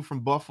older dude from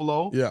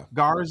Buffalo. Yeah.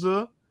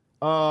 Garza,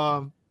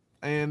 and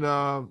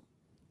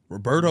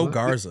Roberto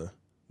Garza.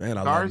 Man,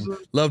 I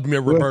loved me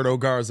a Roberto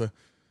Garza.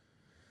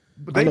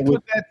 But they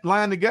put that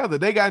line together.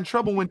 They got in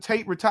trouble when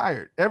Tate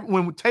retired.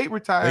 When Tate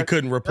retired, they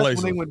couldn't replace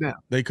him. They went down.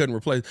 They couldn't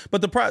replace.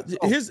 But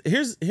here's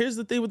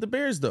the thing with the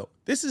Bears though.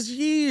 This is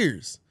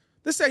years.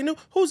 This ain't new.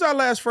 Who's our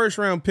last first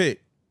round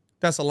pick?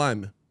 That's a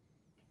lineman.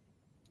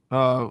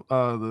 What's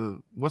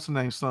the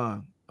name,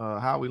 son?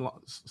 Howie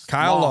Long.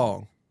 Kyle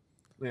Long.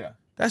 Yeah.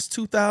 That's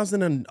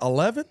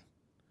 2011.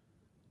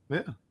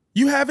 Yeah.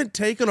 You haven't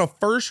taken a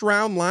first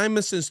round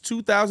lineman since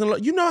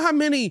 2000. You know how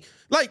many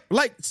like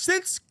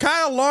since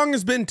Kyle Long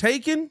has been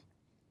taken,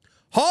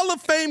 Hall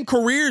of Fame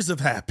careers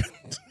have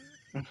happened.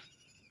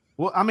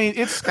 Well, I mean,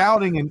 it's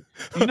scouting, and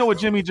you know what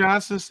Jimmy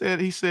Johnson said?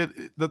 He said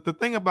the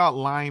thing about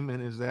linemen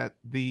is that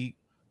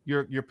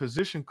your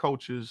position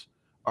coaches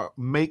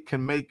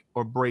can make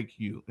or break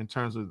you in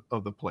terms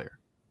of the player,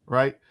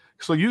 right?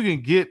 So you can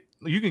get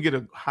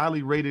a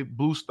highly rated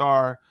blue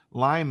star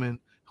lineman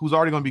who's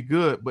already going to be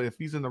good, but if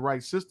he's in the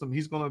right system,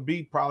 he's going to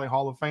be probably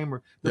Hall of Famer,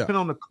 depending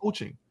on the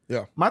coaching.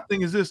 Yeah. My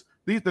thing is this: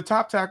 the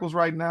top tackles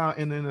right now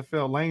in the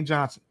NFL: Lane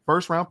Johnson,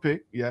 first round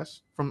pick,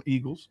 yes, from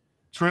Eagles.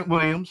 Trent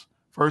Williams,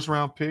 first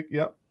round pick,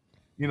 yep.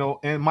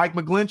 And Mike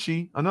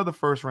McGlinchey, another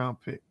first round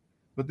pick.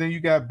 But then you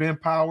got Ben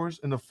Powers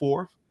in the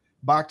 4th.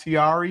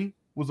 Bakhtiari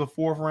was a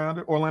 4th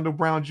rounder. Orlando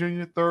Brown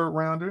Jr., 3rd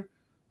rounder.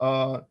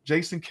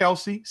 Jason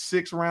Kelsey,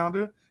 6th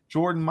rounder.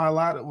 Jordan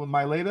Mailata,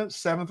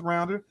 7th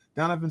rounder.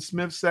 Donovan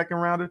Smith,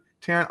 2nd rounder.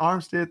 Terran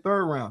Armstead,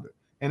 3rd rounder.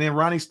 And then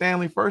Ronnie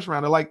Stanley, 1st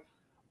rounder. Like,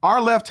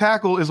 our left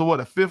tackle is a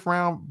 5th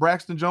round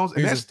Braxton Jones.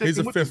 And he's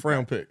a 5th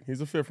round pick.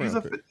 He's a 5th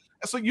round pick.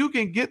 So you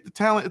can get the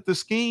talent if the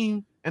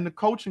scheme and the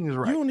coaching is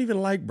right. You don't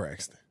even like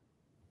Braxton.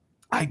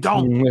 I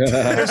don't.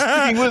 They're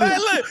sticking with it. Hey,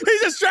 look,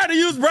 he's just trying to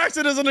use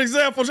Braxton as an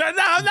example. No,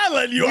 I'm not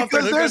letting you off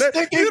the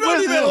hook. You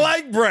don't even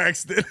like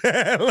Braxton.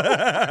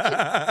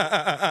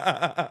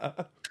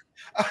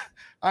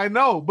 I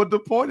know, but the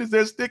point is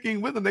they're sticking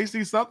with him. They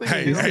see something.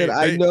 I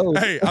know.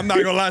 Hey, I'm not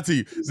gonna lie to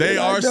you. They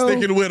are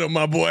sticking with him,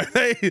 my boy.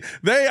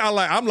 They are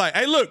like, I'm like,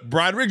 hey, look,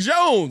 Broderick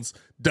Jones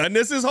done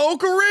this his whole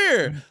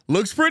career.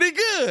 Looks pretty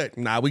good.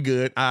 Nah, we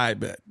good. I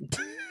bet.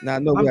 Now I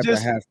know we have to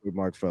have with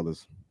Mark,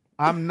 fellas.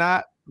 I'm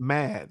not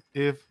mad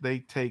if they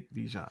take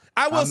Bijan.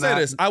 I will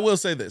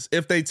say this.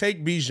 If they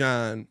take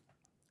Bijan,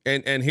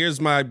 and here's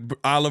my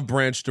olive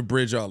branch to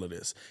bridge all of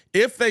this.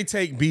 If they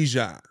take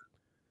Bijan,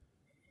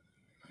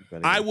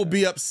 I will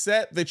be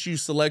upset that you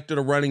selected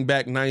a running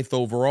back 9th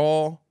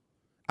overall.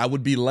 I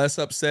would be less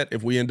upset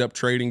if we end up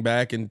trading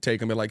back and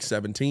take him at like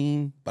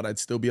 17, but I'd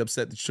still be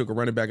upset that you took a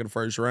running back in the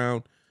 1st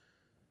round.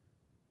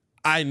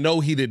 I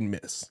know he didn't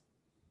miss.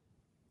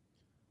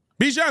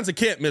 Bijan's a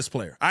can't-miss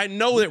player. I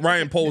know that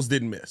Ryan Poles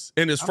didn't miss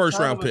in his 1st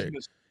round pick.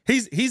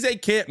 He's a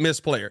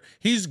can't-miss player.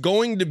 He's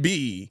going to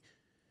be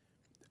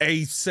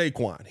a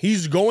Saquon.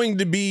 He's going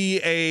to be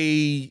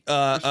a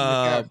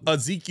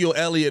Ezekiel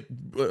Elliott.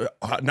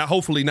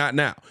 Hopefully not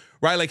now,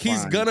 right? Like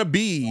he's gonna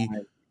be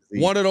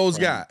one of those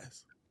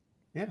guys.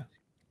 Yeah.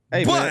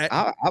 Hey, but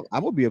man, I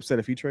would be upset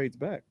if he trades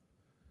back.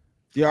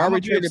 You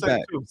already traded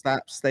back. Too.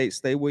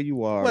 Stay where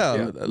you are. Well,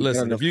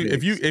 listen, if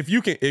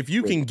you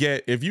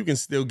can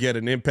still get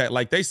an impact,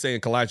 like they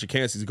saying Kalijah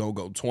Kancey's gonna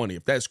go 20.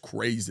 If that's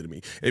crazy to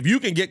me. If you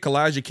can get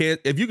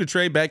if you could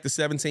trade back to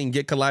 17,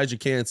 get Kalijah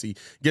Kancey,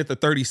 get the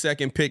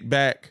 32nd pick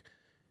back,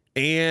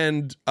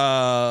 and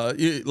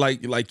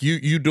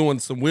you doing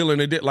some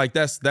willing and dealing, like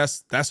that's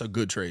a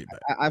good trade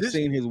back. I've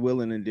seen his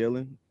willing and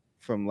dealing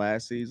from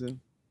last season.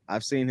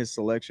 I've seen his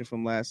selection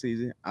from last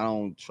season. I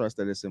don't trust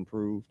that it's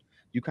improved.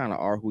 You kind of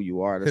are who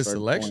you are. At his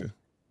selection. Point.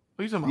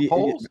 Are you talking about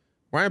Poles?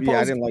 Ryan Poles.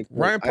 I didn't like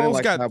Ryan Poles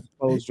got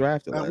Poles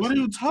drafted. What are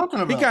you talking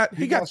about?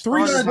 He got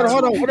 3.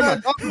 Hold on. What am I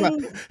talking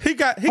about? He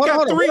got 3.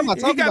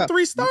 He got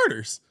 3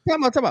 starters. What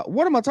am I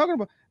talking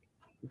about?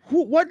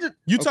 What did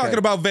you talking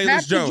about?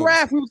 Valus Jones.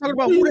 Draft. We were talking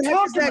about who the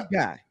heck is that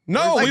guy?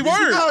 No, we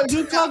weren't.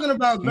 You talking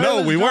about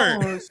No, we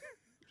weren't. Jones.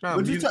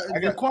 But you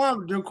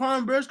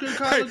Jaquan Brisker,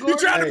 Kyler Gordon? You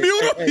trying to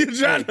mute him? You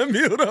trying to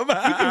mute him? You can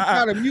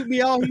try to mute me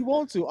all he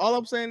wants to. All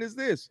I'm saying is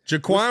this.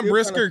 Jaquan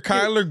Brisker,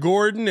 Kyler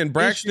Gordon, and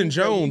Braxton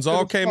Jones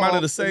all came out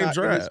of the same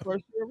draft.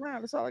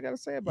 That's all I got to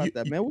say about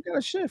that, man. We got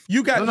to shift.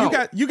 You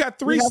got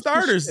three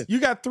starters.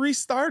 You got 3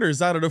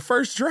 starters out of the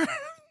first draft.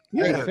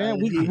 Yeah, fam,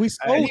 we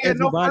stole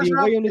everybody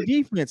away on the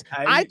defense.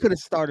 I could have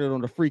started on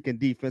the freaking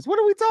defense. What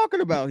are we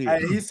talking about here?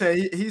 He said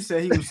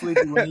he was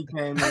sleepy when he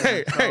came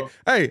in.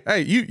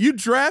 Hey, you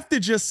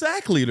drafted your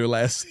sack leader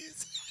last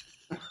season.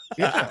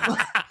 Yeah.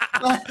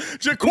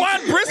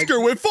 Jaquan Brisker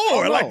with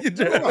 4.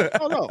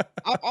 No.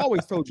 I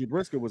always told you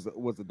Brisker was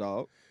a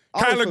dog.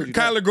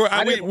 Kyler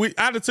Gordon.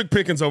 I'd have took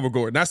Pickens over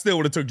Gordon. I still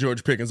would have took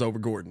George Pickens over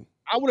Gordon.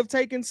 I would have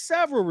taken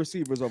several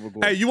receivers over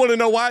Gordon. Hey, you want to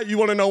know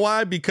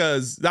why?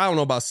 Because I don't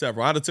know about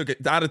several. I'd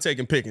have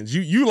taken Pickens.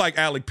 You like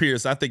Alec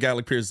Pierce. I think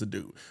Alec Pierce is the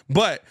dude.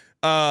 But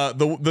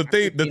the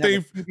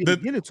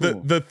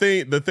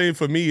thing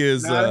for me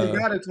is he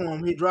got it to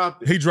him. He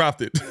dropped it. He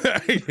dropped it.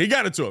 He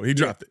got it to him. He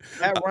dropped it.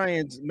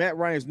 Matt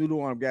Ryan's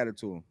noodle arm got it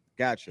to him.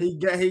 Gotcha. He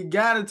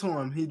got it to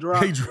him. He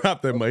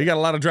dropped that money. He got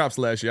a lot of drops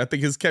last year. I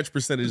think his catch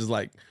percentage is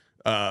like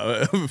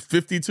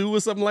 52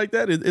 or something like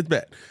that. It's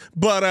bad.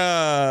 But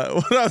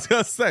what I was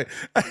gonna say,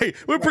 hey,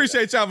 we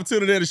appreciate y'all for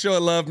tuning in to show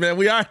love, man.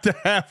 We are at the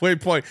halfway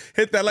point.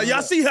 Hit that like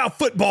y'all see how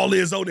football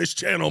is on this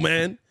channel,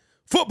 man.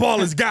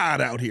 Football is God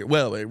out here.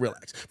 Well,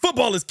 relax.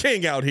 Football is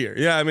king out here.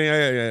 Yeah, I mean,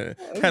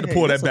 had to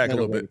pull that back a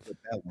little bit.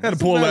 Had to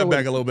pull that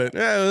back a little bit.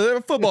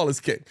 Football is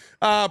king.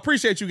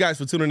 Appreciate you guys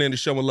for tuning in to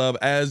Showing Love.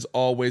 As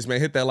always,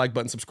 man, hit that like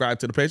button, subscribe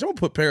to the page. I'm going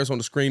to put Paris on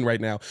the screen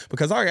right now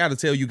because I got to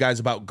tell you guys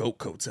about goat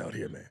coats out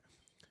here, man.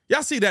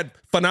 Y'all see that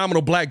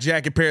phenomenal black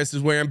jacket Paris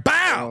is wearing?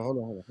 Bow!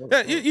 Hold on.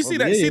 Yeah, you see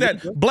that? You see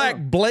that black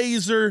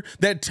blazer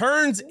that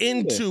turns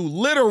into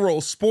literal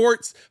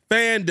sports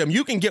fandom?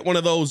 You can get one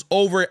of those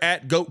over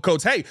at Goat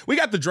Coats. Hey, we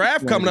got the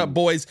draft coming up,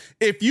 boys.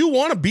 If you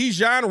want a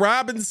Bijan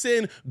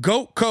Robinson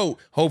Goat Coat,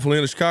 hopefully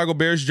in a Chicago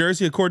Bears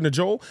jersey, according to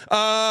Joel,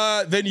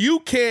 then you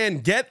can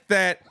get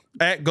that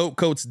at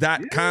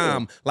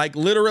goatcoats.com. Like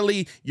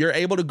literally, you're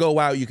able to go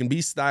out, you can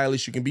be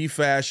stylish, you can be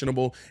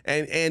fashionable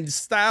and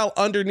style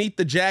underneath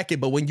the jacket.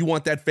 But when you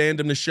want that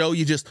fandom to show,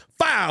 you just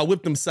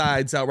whip them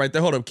sides out right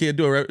there. Hold up, kid,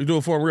 do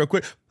it for him real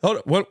quick. Hold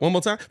up, one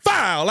more time.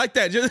 Like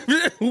that. Just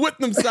whip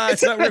them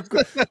sides out real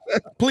quick.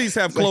 Please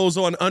have clothes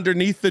on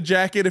underneath the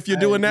jacket if you're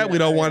doing that. We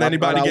don't want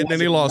anybody getting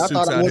any lawsuits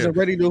out here. I wasn't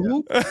ready to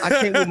hoop.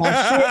 I came with my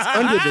shorts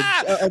under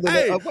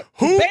the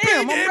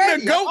hooping in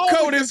the goat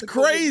coat is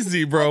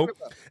crazy, bro.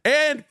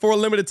 And for a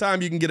limited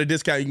time, you can get a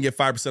discount. You can get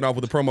 5% off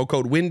with the promo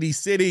code Windy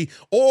City.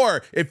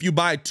 Or if you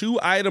buy 2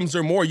 items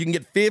or more, you can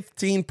get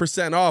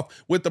 15%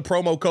 off with the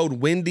promo code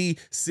Windy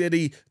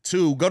City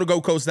 2. Go to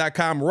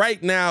GoCoast.com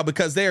right now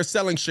because they are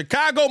selling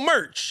Chicago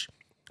merch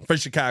for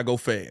Chicago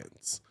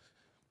fans.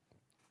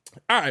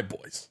 All right,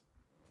 boys.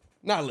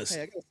 Now listen.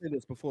 Hey, I gotta say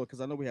this before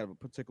because I know we have a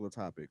particular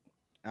topic.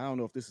 I don't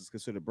know if this is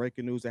considered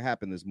breaking news. It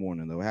happened this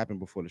morning, though. It happened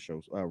before the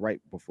show, right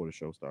before the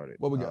show started.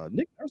 What we got?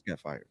 Nick Nurse got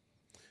fired.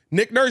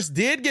 Nick Nurse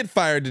did get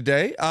fired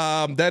today.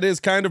 That is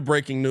kind of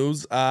breaking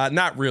news.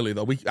 Not really,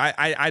 though.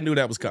 I knew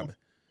that was coming.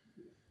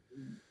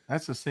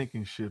 That's a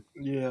sinking ship.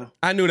 Yeah.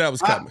 I knew that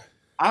was coming.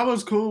 I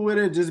was cool with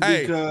it just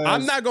because.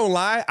 I'm not gonna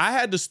lie. I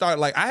had to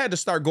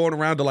start going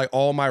around to like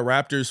all my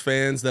Raptors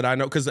fans that I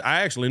know, because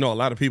I actually know a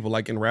lot of people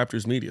like in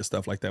Raptors media,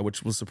 stuff like that,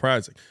 which was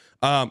surprising.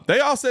 They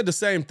all said the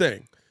same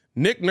thing.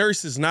 Nick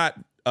Nurse is not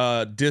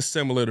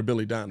dissimilar to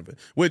Billy Donovan,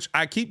 which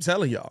I keep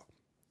telling y'all.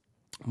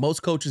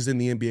 Most coaches in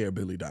the NBA are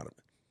Billy Donovan.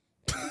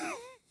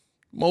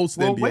 Most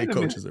NBA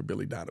coaches are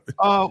Billy Donovan.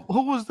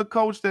 Who was the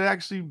coach that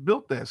actually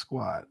built that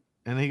squad?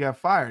 And he got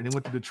fired. He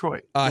went to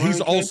Detroit.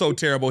 He's also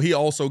terrible. He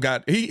also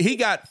got he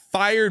got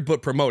fired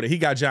but promoted. He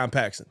got John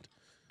Paxson.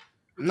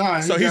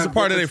 No, so he's a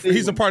part of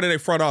their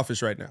front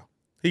office right now.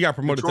 He got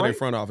promoted to their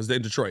front office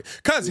in Detroit.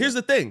 Because here's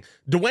the thing.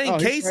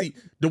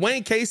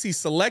 Dwayne Casey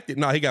selected.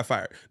 No, he got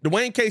fired.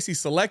 Dwayne Casey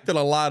selected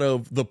a lot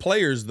of the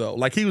players, though.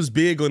 Like, he was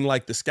big on,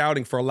 like, the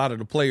scouting for a lot of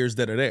the players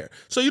that are there.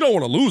 So you don't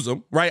want to lose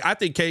them, right? I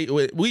think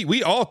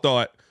we all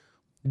thought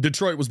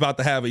Detroit was about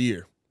to have a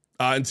year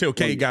until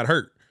Cade got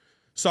hurt.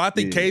 So I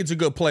think Cade's a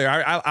good player.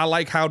 I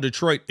like how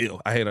Detroit,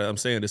 I'm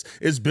saying this,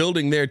 is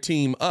building their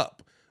team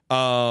up.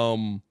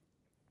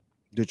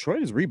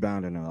 Detroit is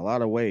rebounding in a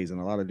lot of ways in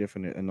a lot of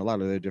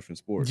their different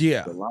sports.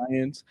 Yeah. The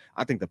Lions,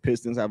 I think the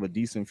Pistons have a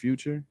decent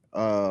future.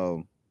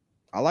 I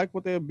like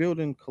what they're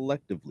building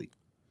collectively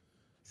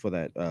for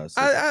that.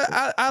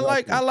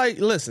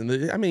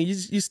 Listen, I mean,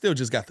 you still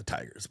just got the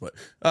Tigers, but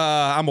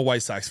I'm a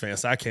White Sox fan,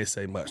 so I can't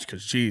say much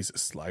because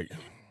Jesus, like,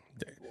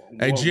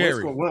 hey,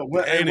 Jerry.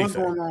 What's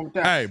going on with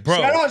that? Hey, bro.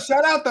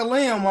 Shout out to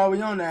Liam while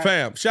we on that.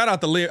 Fam, shout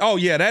out to Liam. Oh,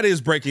 yeah, that is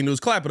breaking news.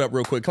 Clap it up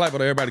real quick.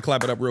 Everybody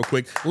clap it up real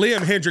quick.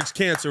 Liam Hendricks,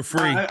 cancer-free.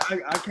 I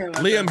can't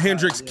Liam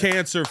Hendricks,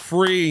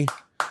 cancer-free.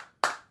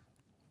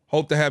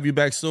 Hope to have you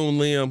back soon,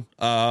 Liam.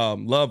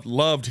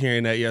 Loved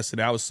hearing that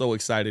yesterday. I was so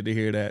excited to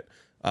hear that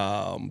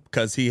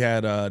because he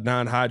had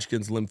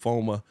non-Hodgkin's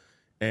lymphoma,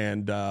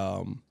 and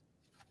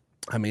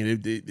I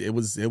mean, it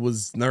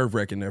was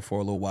nerve-wracking there for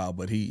a little while,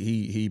 but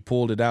he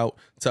pulled it out.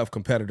 Tough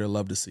competitor.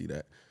 Love to see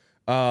that.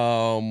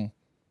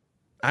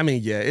 I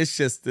mean, yeah, it's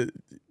just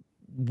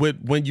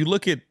when you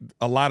look at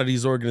a lot of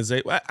these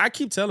organizations, I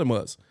keep telling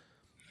us,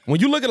 when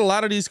you look at a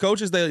lot of these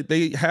coaches,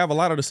 they have a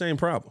lot of the same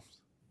problems.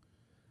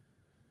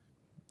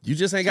 You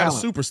just ain't got a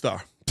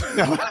superstar.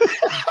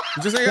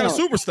 You just ain't got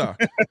a superstar.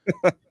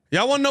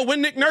 Y'all want to know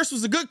when Nick Nurse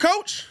was a good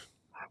coach?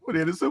 Well,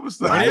 they're the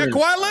superstar. When he had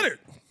Kawhi Leonard.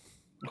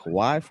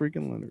 Kawhi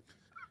freaking Leonard.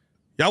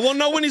 Y'all want to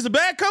know when he's a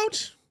bad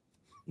coach?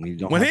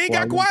 When he ain't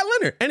got Kawhi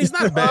Leonard, and he's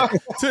not a bad. You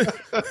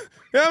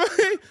know what I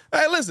mean?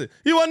 Hey, listen.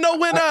 You want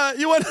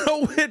to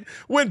know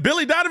when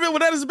Billy Donovan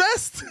was at his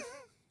best?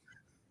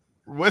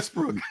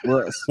 Westbrook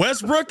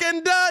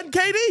and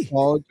KD.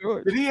 Paul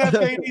George. Did he have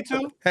KD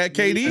too? Had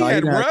KD, No,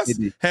 had he Russ,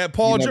 KD. had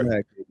Paul He George. never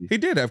had KD. He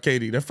did have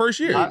KD the first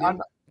year.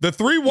 The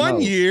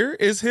 3-1 year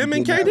is him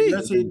and KD.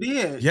 Yes, he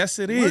did. Yes,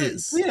 it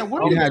is. Yeah,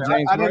 what He didn't have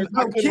James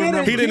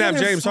Harden. He didn't have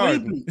James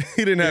Harden.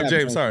 He didn't have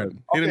James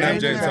Harden. He didn't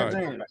have James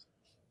Harden.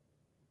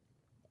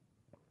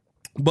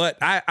 But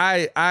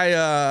I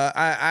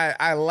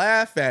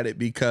laugh at it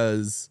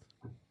because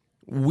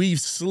we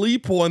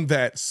sleep on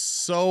that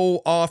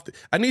so often.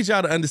 I need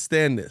y'all to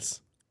understand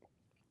this.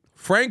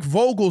 Frank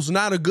Vogel's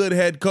not a good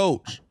head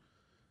coach.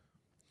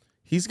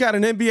 He's got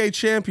an NBA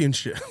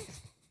championship.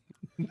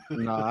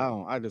 No, I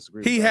don't. I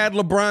disagree. He had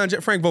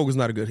LeBron. Frank Vogel's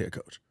not a good head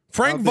coach.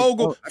 Frank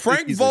Vogel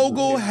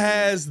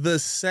has the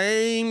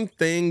same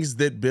things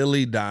that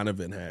Billy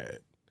Donovan had.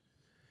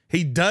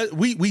 He does.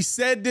 We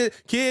said this,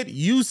 kid.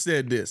 You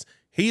said this.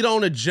 He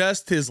don't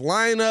adjust his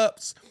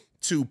lineups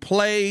to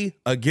play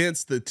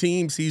against the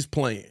teams he's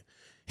playing.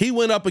 He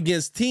went up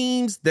against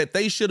teams that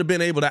they should have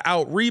been able to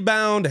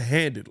out-rebound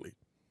handedly.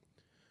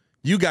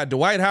 You got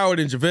Dwight Howard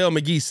and JaVale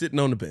McGee sitting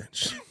on the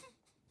bench.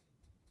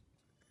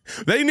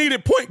 They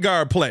needed point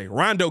guard play.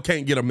 Rondo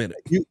can't get a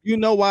minute. You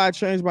know why I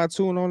changed my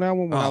tune on that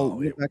one when I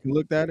went back and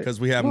looked at it? Because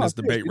we having this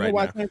debate right now.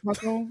 Why I changed my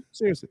tune?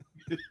 Seriously.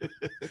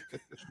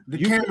 The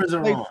cameras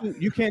are wrong.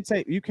 You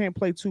can't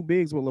play two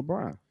bigs with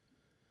LeBron.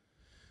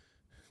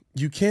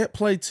 You can't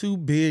play two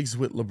bigs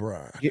with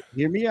LeBron.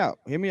 Hear me out.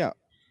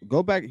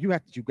 Go back. You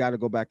got to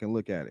go back and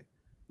look at it.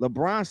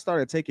 LeBron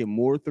started taking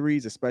more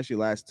threes, especially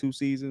last two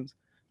seasons.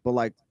 But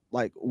like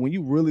when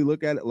you really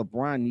look at it,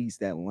 LeBron needs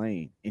that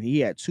lane, and he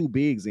had two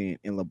bigs in,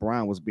 and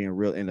LeBron was being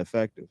real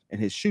ineffective, and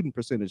his shooting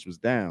percentage was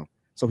down.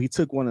 So he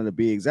took one of the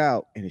bigs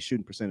out, and his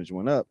shooting percentage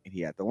went up, and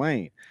he had the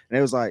lane. And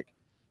it was like,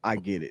 I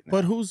get it now.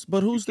 But who's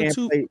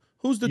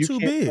the two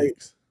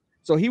bigs?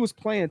 So he was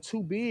playing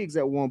two bigs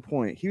at one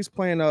point. He was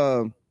playing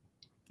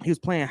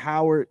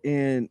Howard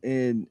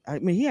and I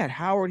mean he had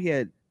Howard, he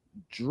had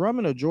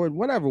Drummond or Jordan,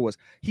 whatever it was.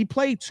 He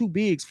played two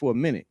bigs for a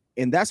minute,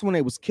 and that's when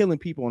they was killing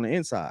people on the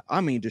inside.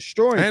 I mean,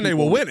 destroying. And they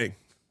were winning.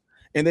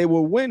 And they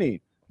were winning,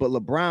 but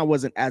LeBron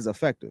wasn't as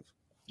effective.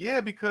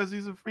 Yeah, because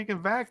he's a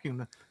freaking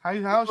vacuum. How is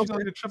he going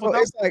to get triple So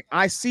double? it's like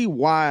I see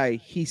why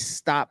he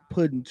stopped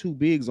putting two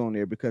bigs on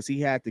there, because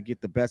he had to get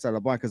the best out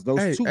of LeBron. Because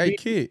those two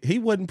bigs, kid, he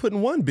wasn't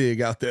putting one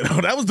big out there.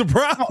 That was the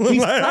problem.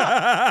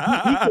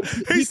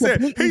 He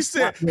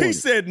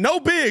said no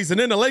bigs, and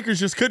then the Lakers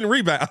just couldn't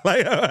rebound.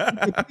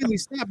 He completely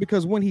stopped,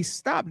 because when he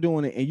stopped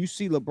doing it, and you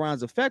see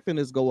LeBron's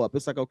effectiveness go up,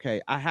 it's like,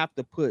 okay, I have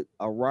to put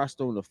a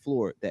roster on the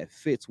floor that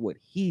fits what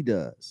he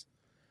does.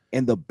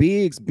 And the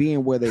bigs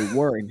being where they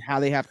were and how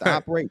they have to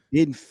operate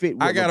didn't fit.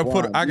 I gotta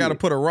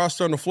put a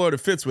roster on the floor that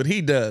fits what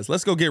he does.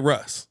 Let's go get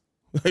Russ.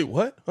 Wait,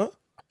 what? Huh?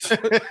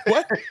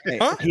 What? Hey,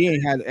 huh? He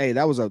ain't had. Hey,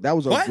 that was a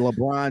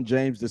LeBron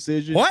James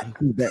decision. What?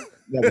 That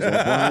was a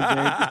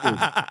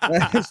LeBron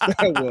James decision.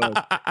 That was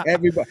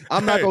everybody.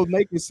 I'm not gonna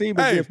make it seem.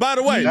 Hey, by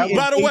the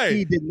way,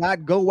 he did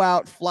not go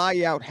out,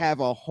 fly out, have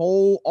a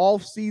whole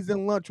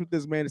off-season lunch with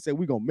this man and say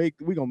we're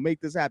gonna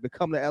make this happen.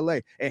 Come to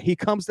LA, and he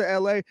comes to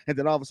LA, and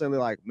then all of a sudden they're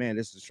like, man,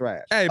 this is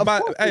trash. By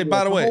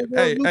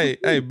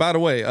the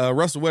way,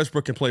 Russell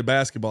Westbrook can play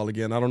basketball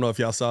again. I don't know if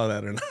y'all saw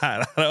that or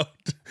not.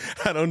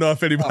 I don't know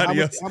if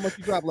anybody else. How much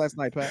you dropped last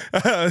night, Pat?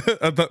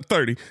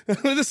 30.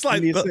 Just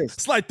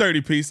slight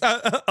 30 piece.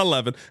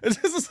 11.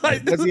 This is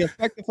like, was he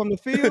effective from the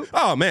field?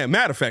 Oh man,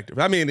 mad effective.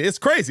 I mean, it's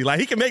crazy. Like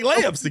he can make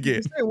layups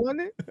again.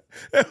 Wasn't it?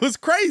 It was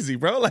crazy,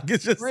 bro. Like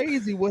it's just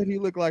crazy what he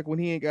looked like when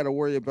he ain't got to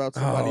worry about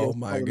somebody else. Oh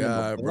my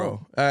god,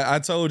 bro. I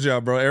told y'all,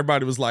 bro.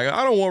 Everybody was like,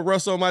 I don't want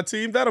Russ on my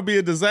team. That'll be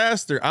a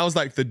disaster. I was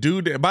like, the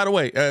dude. By the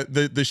way,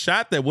 the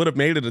shot that would have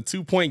made it a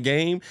 2-point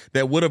game,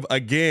 that would have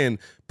again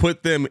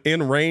put them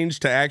in range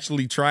to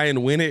actually try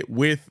and win it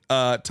with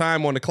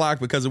time on the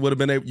clock, because you would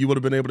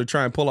have been able to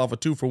try and pull off a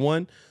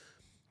 2-for-1.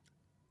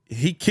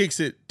 He kicks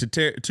it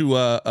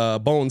to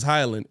Bones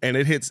Highland, and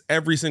it hits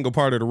every single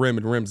part of the rim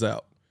and rims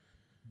out.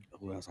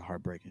 Oh, that's a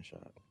heartbreaking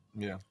shot.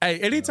 Yeah. Hey,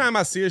 anytime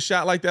I see a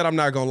shot like that, I'm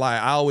not gonna lie,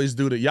 I always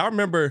do that. Y'all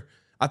remember?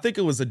 I think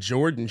it was a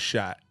Jordan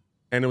shot,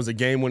 and it was a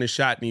game-winning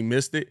shot, and he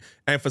missed it.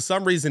 And for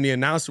some reason, the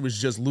announcer was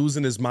just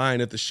losing his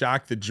mind at the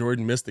shock that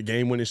Jordan missed the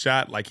game-winning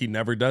shot, like he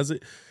never does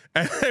it.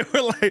 And they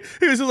were like,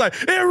 he was just like,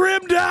 it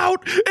rimmed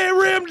out. And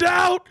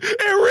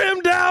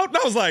I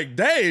was like,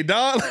 dang,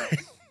 dog.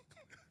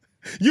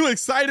 You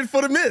excited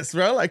for the miss,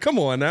 bro? Like, come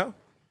on now.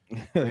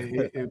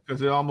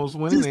 Because it almost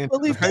went Just in.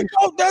 believe that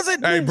goal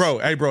doesn't Hey,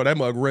 miss. bro, that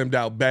mug rimmed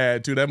out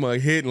bad too. That mug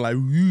hitting like,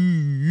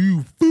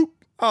 you boop.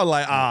 I was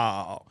like,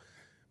 oh.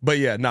 But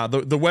yeah,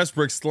 the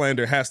Westbrook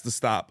slander has to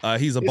stop.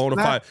 He's a bona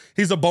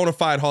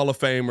fide Hall of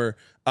Famer.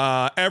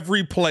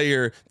 Every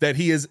player that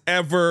he has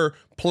ever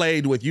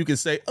played with, you can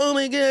say, oh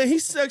my God, he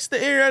sucks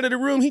the air out of the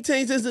room. He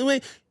takes us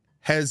away.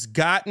 Has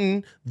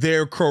gotten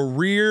their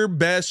career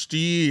best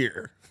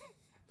year.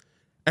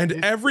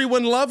 And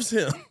everyone loves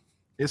him.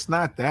 It's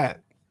not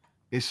that.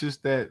 It's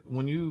just that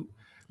when you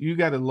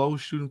got a low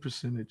shooting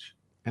percentage,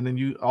 and then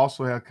you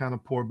also have kind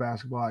of poor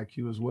basketball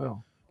IQ as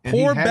well. And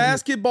poor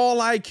basketball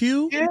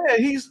IQ? Yeah,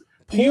 he's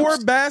poor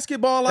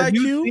basketball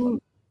IQ.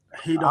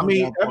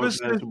 Ever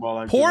since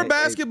poor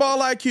basketball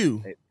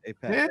IQ.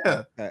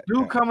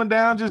 Dude coming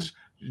down,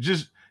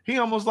 just he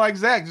almost like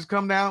Zach, just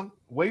come down,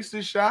 waste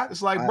his shot.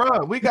 It's like,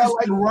 bro, we got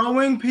like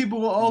throwing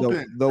people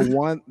open.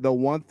 The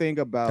one thing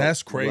about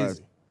that's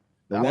crazy.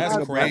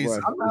 That's crazy.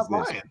 I'm not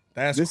lying.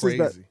 That's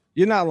crazy.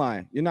 You're not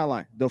lying. You're not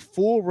lying. The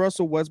full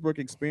Russell Westbrook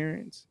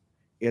experience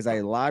is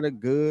a lot of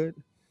good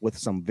with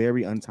some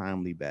very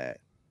untimely bad.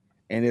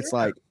 And it's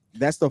like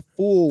that's the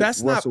full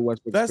Russell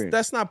Westbrook experience.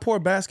 That's not poor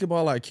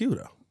basketball IQ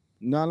though.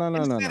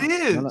 No. It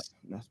is.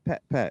 No.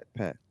 Pat.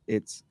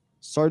 It's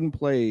certain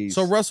plays.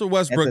 So Russell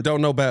Westbrook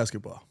don't know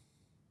basketball.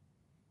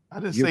 I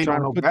didn't You're say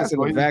trying no to put this in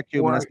a vacuum,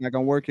 and Poor- that's not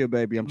gonna work here,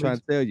 baby. I'm trying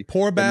to tell you.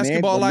 Poor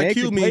basketball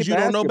IQ means you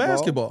don't know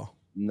basketball.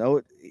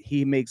 No,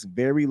 he makes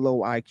very low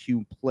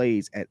IQ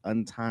plays at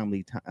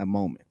untimely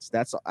moments.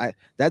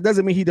 That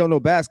doesn't mean he don't know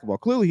basketball.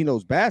 Clearly, he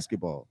knows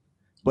basketball,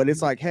 but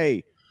it's like,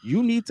 hey,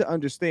 you need to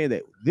understand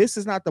that this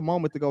is not the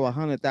moment to go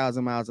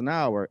 100,000 miles an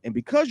hour. And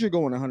because you're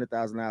going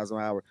 100,000 miles an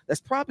hour,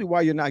 that's probably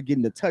why you're not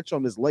getting the touch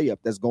on this layup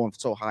that's going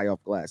so high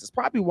off glass. It's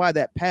probably why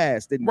that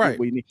pass didn't get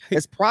what you need.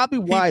 It's probably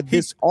why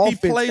this offense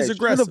plays that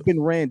aggressive. should have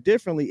been ran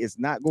differently is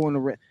not going to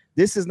run.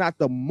 This is not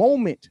the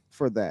moment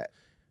for that.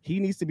 He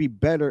needs to be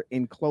better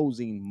in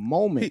closing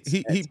moments.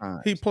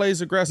 He plays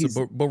aggressive,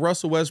 but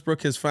Russell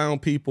Westbrook has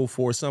found people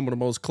for some of the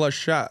most clutch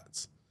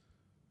shots.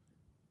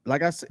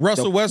 Like I said,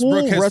 Russell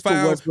Westbrook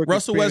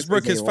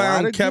has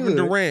found Kevin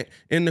Durant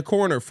in the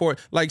corner for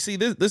see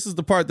this is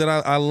the part that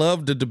I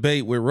love to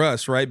debate with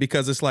Russ, right?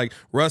 Because it's like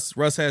Russ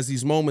has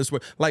these moments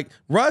where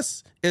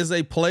Russ is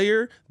a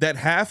player that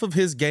half of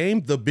his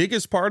game, the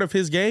biggest part of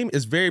his game,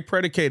 is very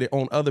predicated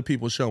on other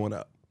people showing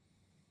up.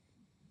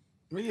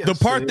 Yes, the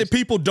part that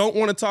people don't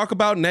want to talk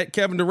about in that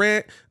Kevin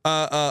Durant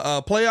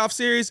playoff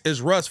series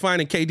is Russ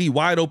finding KD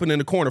wide open in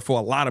the corner for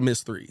a lot of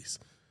missed threes.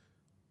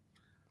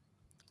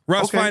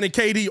 Russ finding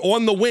KD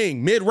on the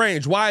wing,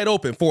 mid-range, wide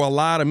open for a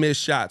lot of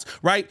missed shots,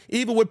 right?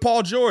 Even with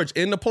Paul George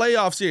in the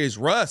playoff series,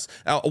 Russ,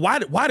 why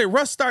did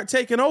Russ start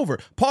taking over?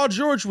 Paul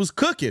George was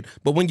cooking,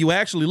 but when you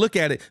actually look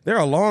at it, there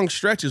are long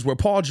stretches where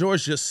Paul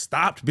George just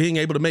stopped being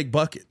able to make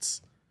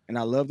buckets. And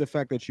I love the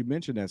fact that you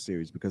mentioned that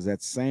series because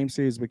that same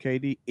series with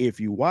KD, if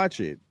you watch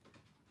it,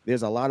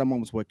 there's a lot of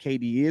moments where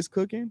KD is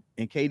cooking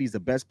and KD's the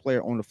best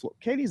player on the floor.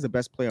 KD's the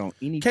best player on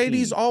any team.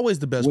 KD's always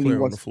the best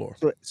player on the floor.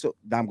 So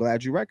I'm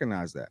glad you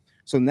recognize that.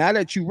 So now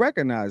that you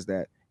recognize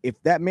that,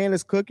 if that man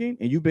is cooking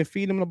and you've been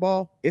feeding him the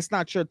ball, it's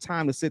not your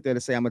time to sit there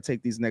to say, I'm going to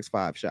take these next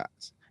 5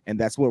 shots. And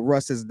that's what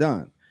Russ has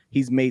done.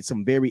 He's made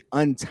some very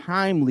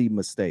untimely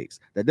mistakes.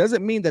 That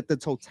doesn't mean that the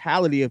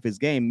totality of his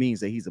game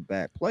means that he's a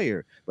bad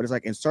player, but it's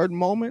like in certain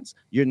moments,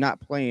 you're not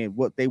playing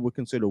what they would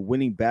consider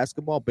winning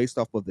basketball based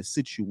off of the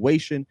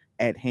situation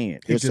at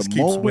hand. There's some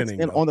moments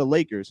on the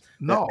Lakers.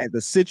 At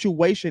the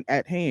situation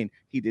at hand,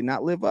 he did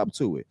not live up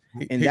to it.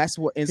 And that's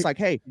what it's like,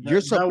 hey,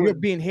 you're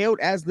being held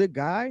as the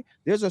guy.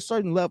 There's a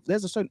certain level,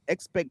 there's a certain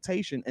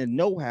expectation and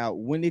know-how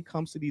when it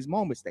comes to these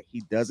moments that he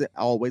doesn't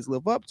always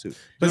live up to.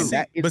 That's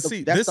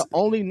the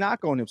only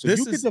knock on him. So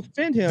you can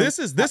defend him. This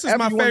is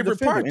my favorite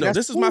part, though.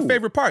 This is my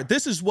favorite part.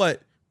 This is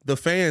what the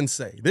fans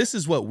say. This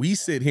is what we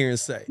sit here and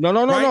say. No.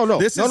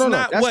 This is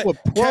not what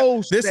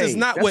pros say. This is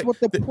not what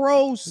the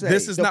pros say.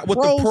 This is not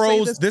what the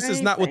pros. This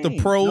is not what the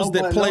pros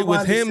that play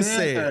with him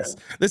says.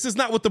 This is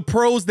not what the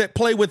pros that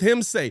play with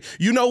him say.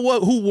 You know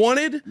what? Who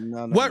wanted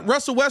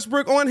Russell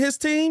Westbrook on his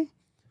team?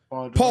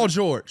 Paul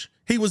George.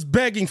 He was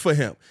begging for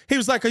him. He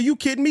was like, "Are you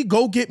kidding me?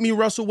 Go get me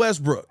Russell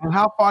Westbrook." And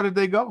how far did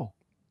they go?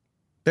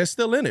 They're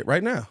still in it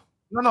right now.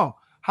 No.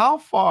 How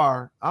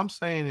far? I'm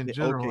saying in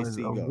general, is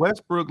a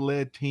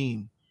Westbrook-led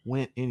team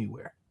went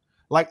anywhere.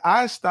 Like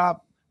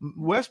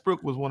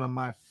Westbrook was one of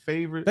my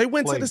favorite. They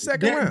went to the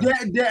second round.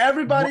 Did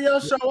everybody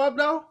else show up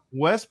though?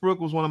 Westbrook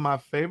was one of my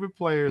favorite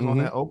players on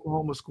that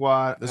Oklahoma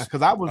squad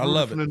because I was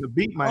rooting for them to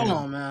beat Miami.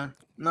 Hold on, man.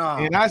 No,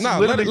 and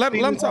let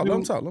him talk.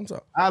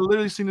 I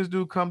literally seen this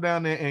dude come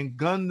down there and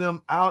gun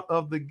them out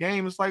of the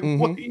game. It's like,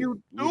 what are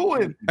you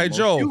doing? Hey,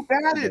 Joe, you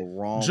got it.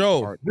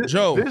 Joe,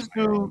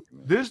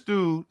 this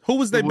dude. Who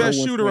was their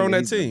best shooter on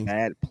that team?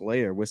 Bad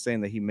player. We're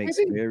saying that he makes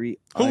very.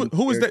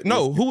 Who was that?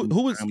 No, who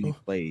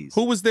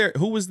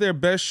was their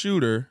best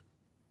shooter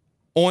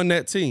on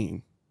that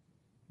team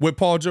with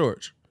Paul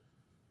George?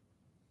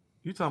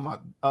 You talking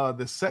about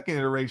the second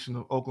iteration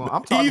of Oklahoma?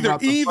 I'm talking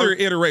about either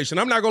iteration.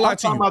 I'm not gonna lie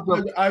to you.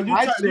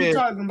 You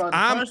talking about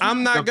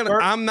I'm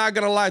not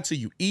gonna lie to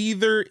you.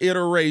 Either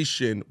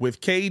iteration with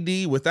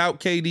KD,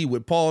 without KD,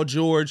 with Paul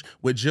George,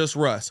 with just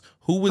Russ.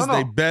 Who was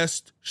the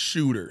best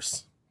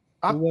shooters?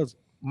 Who was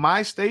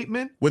my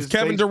statement with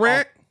Kevin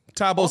Durant,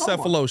 Thabo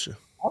Cephalosha?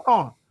 Hold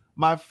on,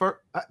 my first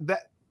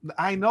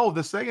I know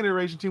the second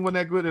iteration team wasn't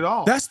that good at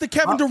all. That's the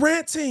Kevin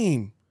Durant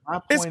team.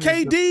 It's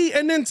KD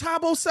and then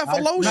Thabo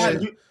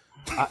Cephalosha.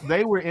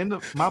 They were in the.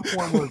 My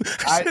point was,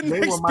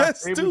 they were my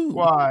favorite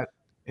squad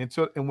and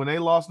when they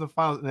lost in the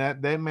finals,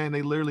 that man,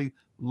 they literally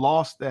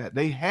lost that.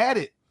 They had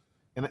it,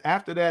 and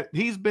after that,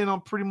 he's been on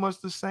pretty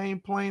much the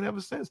same plane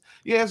ever since.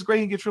 Yeah, it's great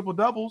he can get triple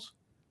doubles,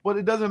 but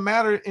it doesn't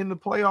matter in the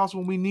playoffs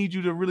when we need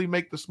you to really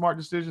make the smart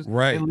decisions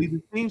and lead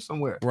the team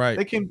somewhere.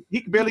 Right?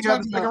 He barely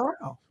got the second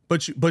round.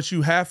 But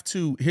you have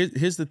to.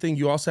 Here's the thing.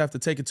 You also have to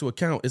take into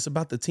account. It's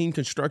about the team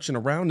construction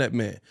around that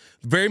man.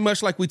 Very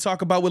much like we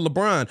talk about with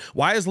LeBron.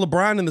 Why is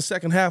LeBron in the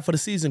second half of the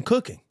season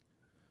cooking?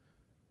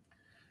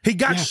 He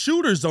got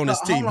shooters on his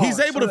team.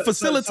 He's able to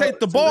facilitate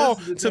the ball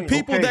to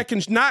people that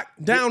can knock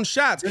down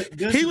shots.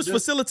 He was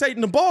facilitating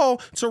the ball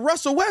to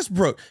Russell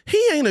Westbrook.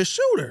 He ain't a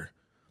shooter.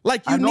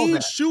 Like, you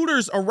need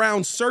shooters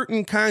around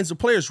certain kinds of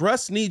players.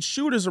 Russ needs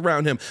shooters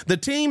around him. The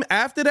team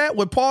after that,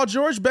 with Paul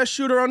George, best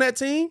shooter on that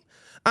team,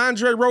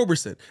 Andre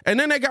Roberson. And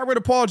then they got rid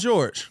of Paul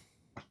George.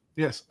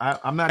 Yes,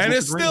 I'm not. And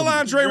it's still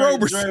Andre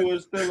Roberson. Dre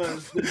was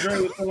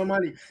still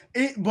money.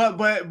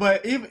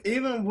 But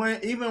even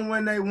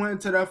when they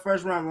went to that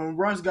first round, when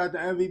Russ got the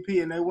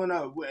MVP and they went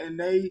up and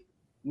they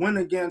went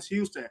against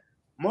Houston,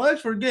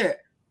 much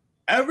forget,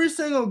 every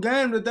single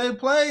game that they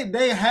played,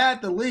 they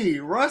had to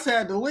leave. Russ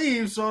had to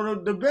leave, so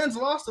the bench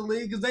lost the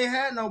lead because they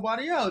had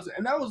nobody else,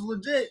 and that was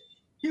legit.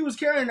 He was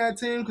carrying that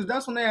team because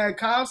that's when they had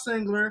Kyle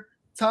Singler,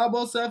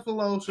 Thabo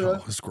Cephalosha.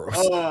 Oh, that's gross.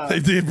 They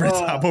did bring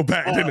Thabo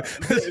back, didn't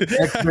they?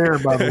 That's fair,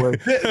 by the way.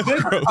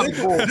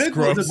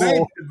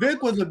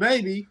 Vic was a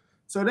baby.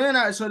 So then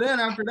after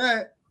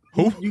that,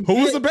 who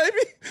was the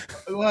baby?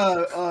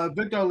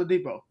 Victor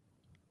Oladipo.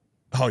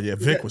 Oh yeah,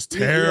 Vic was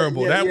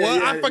terrible.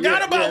 I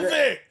forgot about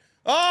Vic.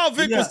 Oh,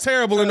 Vic was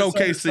terrible in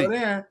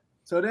OKC.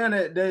 So then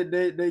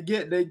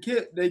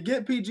they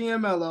get PG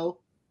and Melo.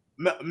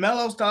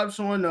 Melo stopped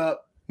showing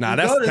up. Nah,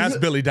 that's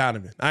Billy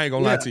Donovan. I ain't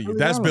gonna lie to you.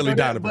 That's Billy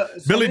Donovan.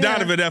 Billy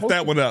Donovan effed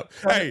that one up.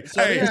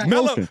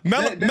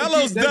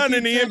 Melo's done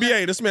in the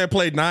NBA. This man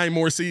played 9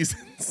 more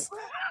seasons.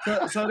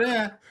 So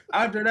then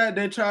after that,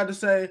 they tried to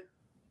say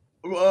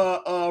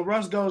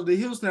Russ goes to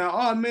Houston.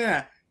 Oh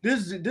man,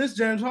 this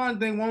James Harden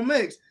thing won't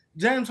mix.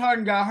 James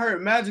Harden got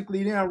hurt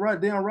magically. Then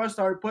Russ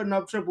started putting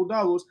up triple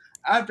doubles.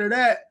 After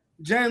that,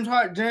 James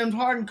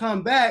Harden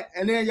come back,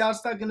 and then y'all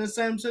stuck in the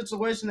same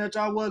situation that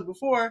y'all was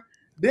before.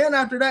 Then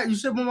after that, you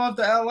ship him off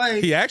to LA.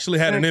 He actually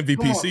had an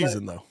MVP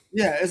season, though.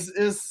 Yeah,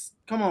 it's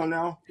come on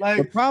now. Like,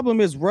 the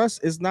problem is Russ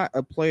is not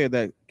a player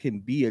that can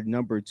be a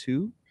number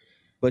 2,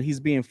 but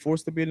he's being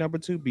forced to be a number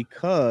 2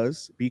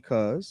 because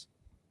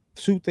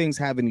 2 things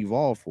haven't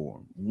evolved for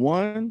him.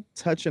 One,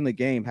 touching the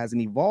game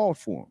hasn't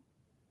evolved for him.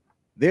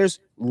 There's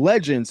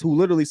legends who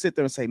literally sit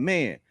there and say,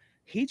 man,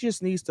 he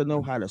just needs to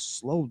know how to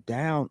slow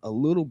down a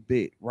little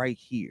bit right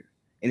here.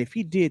 And if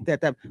he did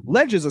that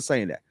legends are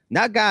saying that,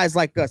 not guys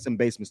like us in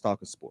basements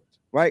talking sports,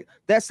 right?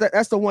 That's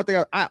the one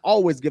thing I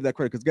always give that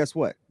credit, because guess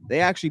what? They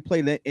actually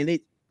played it, and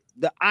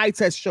the eye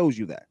test shows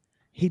you that.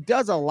 He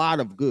does a lot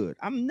of good.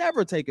 I'm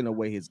never taking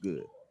away his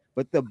good.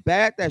 But the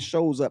bad that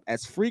shows up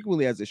as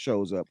frequently as it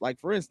shows up, like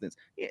for instance,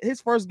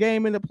 his first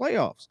game in the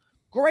playoffs,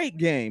 great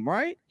game,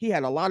 right? He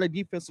had a lot of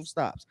defensive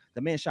stops.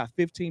 The man shot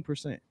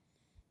 15%.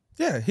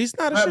 Yeah, he's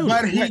not a shooter.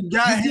 But he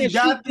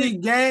got the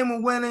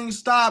game-winning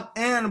stop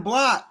and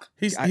block.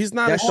 He's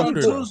not a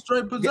shooter. 2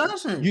 straight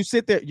possessions. You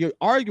sit there, you're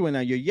arguing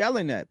now, you're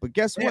yelling at. But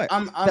guess what?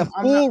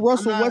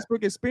 Russell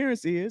Westbrook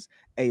experience is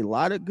a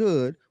lot of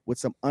good with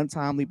some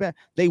untimely bad.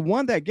 They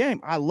won that game.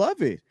 I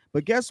love it.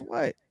 But guess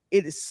what?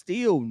 It is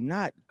still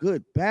not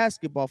good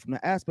basketball from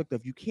the aspect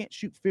of you can't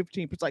shoot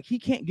 15%. Like, he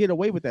can't get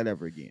away with that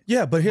ever again.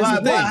 Yeah, but here's the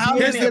thing.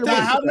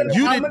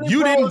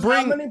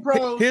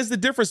 Here's the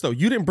difference, though.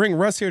 You didn't bring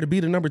Russ here to be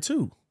the number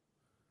 2.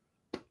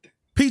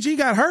 PG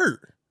got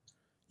hurt.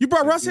 You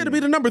brought Russ here to be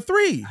the number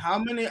 3. How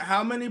many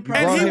pros?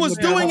 And he was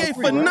doing a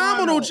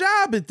phenomenal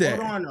job at that.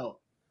 Hold on, though.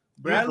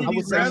 Bradley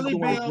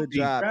Beal, good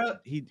job.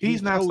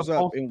 He's not shows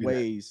up in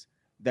ways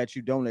that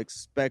you don't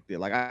expect it.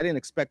 Like, I didn't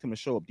expect him to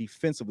show up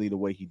defensively the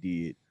way he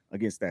did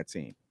against that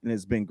team, and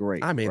it's been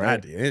great. I mean, right? I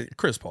did.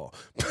 Chris Paul.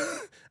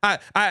 I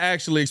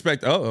actually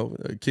expect.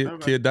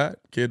 Kid died.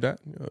 Kid,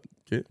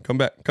 come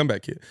back,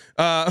 kid.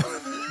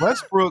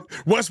 Westbrook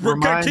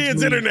got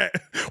kids' internet.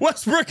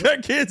 Westbrook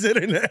got kids'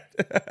 internet.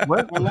 I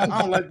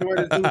don't like the way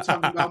this dude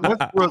talking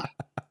about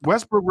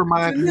Westbrook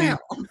reminds me.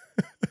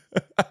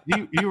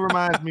 He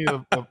reminds me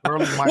of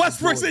early Michael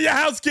Westbrook's Jordan. in your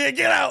house, kid.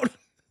 Get out.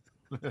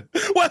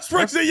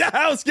 Westbrook's in your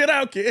house. Get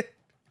out, kid.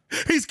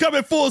 He's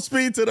coming full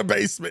speed to the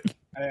basement.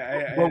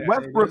 But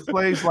Westbrook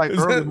plays like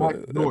early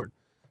Michael Jordan.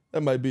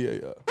 That might be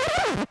a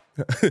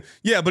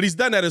yeah, but he's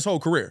done that his whole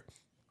career.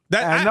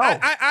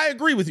 I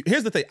agree with you.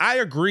 Here's the thing. I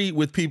agree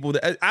with people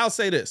that I'll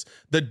say this.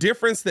 The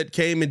difference that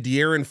came in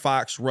De'Aaron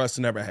Fox, Russ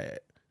never had.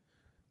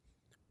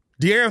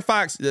 De'Aaron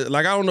Fox,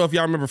 like, I don't know if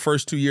y'all remember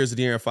first 2 years of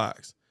De'Aaron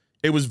Fox.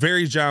 It was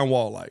very John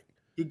Wall-like.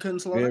 He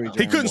couldn't slow down.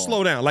 He couldn't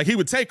slow down. Like, he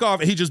would take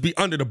off and he'd just be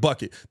under the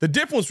bucket. The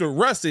difference with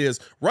Russ is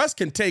Russ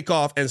can take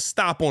off and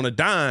stop on a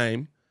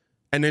dime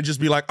and then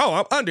just be like, oh,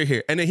 I'm under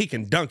here. And then he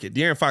can dunk it.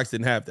 De'Aaron Fox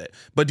didn't have that.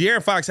 But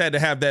De'Aaron Fox had to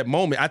have that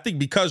moment. I think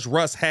because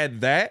Russ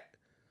had that,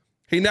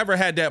 he never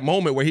had that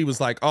moment where he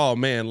was like, oh,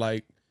 man,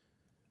 like,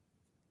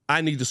 I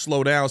need to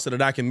slow down so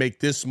that I can make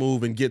this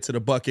move and get to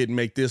the bucket and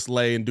make this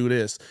lay and do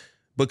this.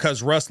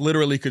 Because Russ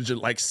literally could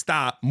just like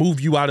stop,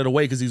 move you out of the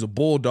way because he's a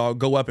bulldog,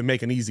 go up and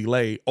make an easy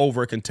lay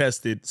over a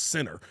contested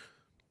center.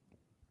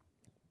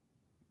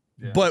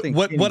 Yeah, but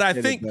what I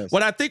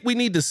think we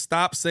need to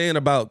stop saying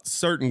about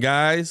certain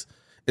guys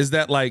is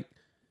that like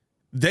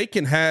they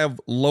can have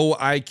low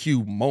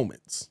IQ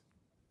moments.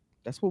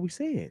 That's what we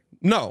said.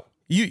 No,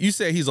 you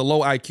said he's a low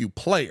IQ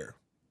player.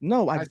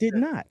 No, I did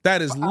not.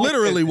 That is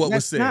literally what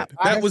was said.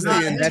 That was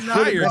the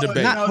entire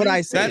debate. Not what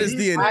I said. That is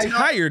the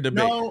entire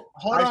debate. No,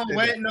 hold on,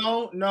 wait,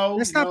 no.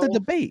 That's not the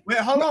debate. Wait,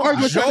 hold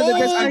on.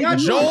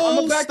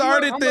 Joel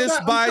started this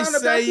by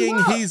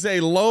saying he's a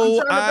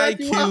low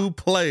IQ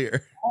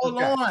player. Hold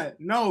on.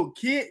 No,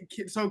 Kid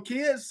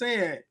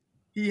said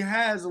he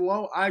has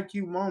low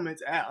IQ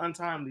moments at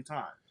untimely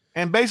times.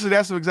 And basically,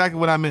 that's exactly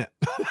what I meant.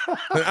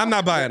 I'm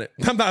not buying it.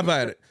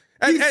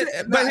 But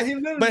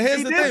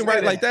here's the thing,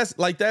 right?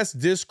 Like that's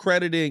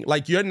discrediting.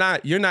 Like you're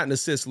not an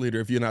assist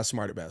leader if you're not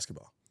smart at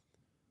basketball.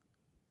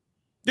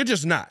 You're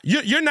just not.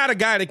 You're not a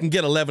guy that can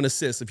get 11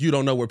 assists if you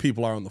don't know where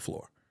people are on the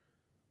floor.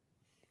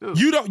 Dude.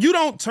 You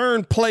don't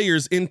turn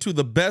players into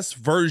the best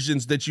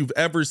versions that you've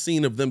ever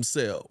seen of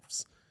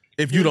themselves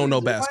if you don't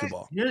know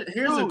basketball.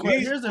 Here's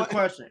a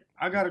question.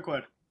 I got a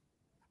question.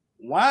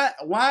 Why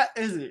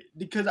is it?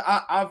 Because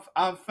I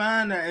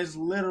find that it's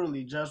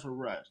literally just for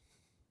Russ.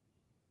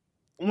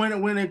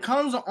 When it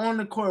comes on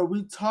the court,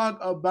 we talk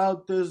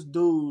about this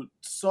dude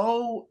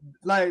so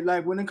like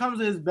when it comes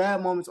to his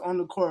bad moments on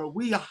the court,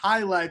 we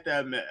highlight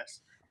that mess.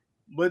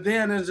 But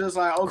then it's just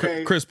like,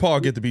 okay, Chris Paul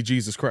get to be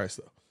Jesus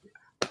Christ though.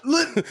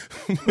 Look,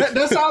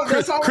 that's all.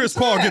 Chris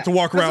Paul get to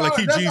walk around like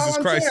he Jesus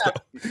Christ though.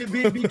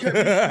 Because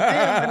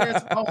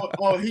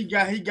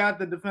he got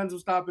the defensive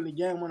stop in the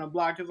game when a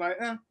block is like,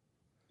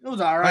 it was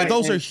all right. Like,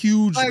 those are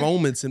huge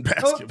moments in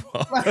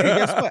basketball.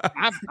 Guess what?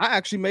 I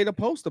actually made a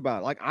post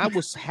about it. Like, I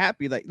was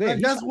happy. Like,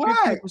 that's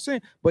why.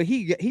 But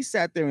he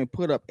sat there and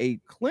put up a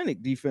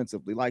clinic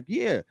defensively. Like,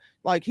 yeah,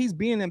 like he's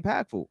being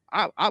impactful.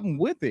 I'm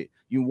with it.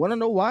 You want to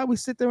know why we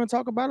sit there and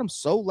talk about him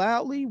so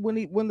loudly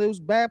when those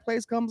bad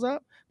plays comes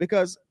up?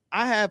 Because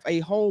I have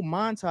a whole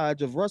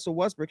montage of Russell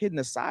Westbrook hitting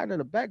the side of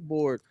the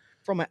backboard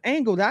from an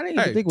angle that I didn't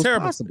even think was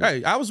possible.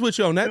 Hey, I was with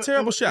you on that.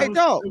 Terrible shot. Hey,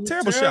 dog.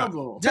 Terrible shot.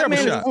 That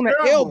man is on the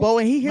elbow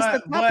and he hits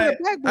the top of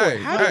the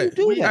backboard. How do you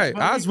do that? Hey,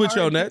 I was with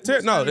you on that.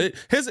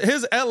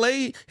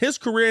 His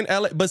career in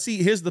LA. But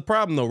see, here's the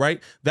problem though,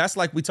 right? That's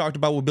like we talked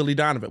about with Billy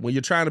Donovan when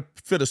you're trying to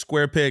fit a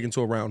square peg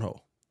into a round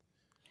hole.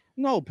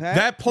 No, Pat.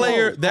 That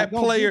player never.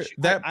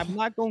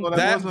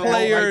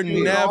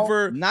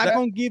 Not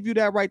gonna give you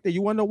that right there.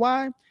 You want to know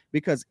why?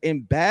 Because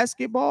in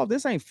basketball,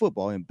 this ain't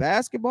football. In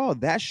basketball,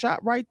 that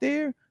shot right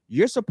there,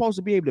 you're supposed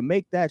to be able to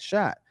make that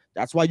shot.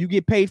 That's why you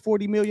get paid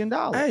 $40 million.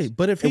 Hey,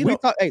 but if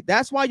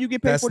that's why you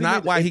get paid. That's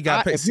not why he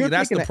got paid. See,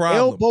 that's the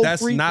problem.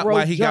 That's not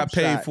why he got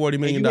paid $40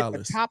 million.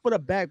 The top of the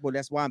backboard.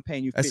 That's why I'm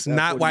paying you. That's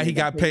not why he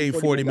got paid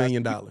 $40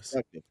 million.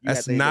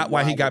 That's not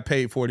why he got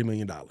paid $40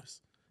 million.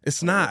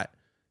 It's not.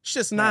 It's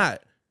just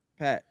not.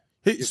 Pat.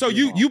 So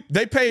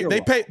they pay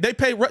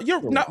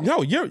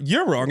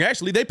you're wrong.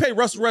 Actually, they pay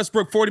Russell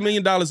Westbrook $40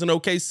 million in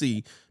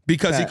OKC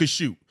because he could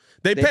shoot.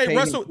 They paid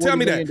Russell. Tell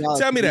me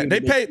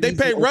that. They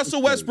paid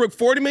Russell Westbrook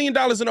 $40 million in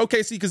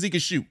OKC because he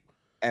could shoot.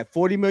 At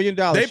 $40 million,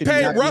 they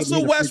paid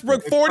Russell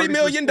Westbrook $40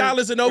 million in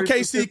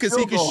OKC because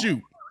he could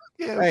shoot.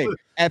 Hey,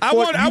 I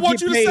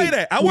want you to say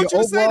that. I want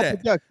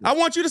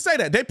you to say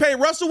that. They paid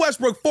Russell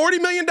Westbrook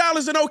 $40 million in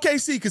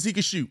OKC because he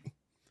could shoot.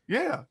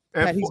 Yeah.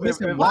 He's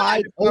missing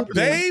wide open.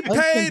 They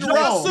paid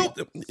Russell.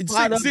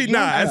 See,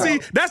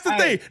 that's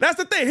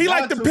the thing. He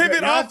like to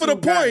pivot off of the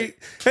point.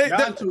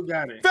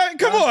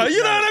 Come on,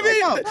 you know what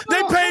I mean?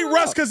 They paid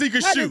Russ because he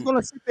could shoot.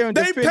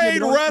 They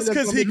paid Russ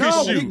because he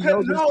could shoot.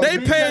 They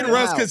paid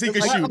Russ because he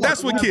could shoot.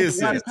 That's what kids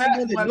said.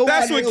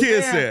 That's what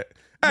kids said.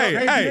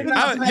 Hey,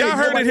 y'all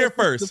heard it here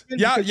first.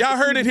 Y'all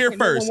heard it here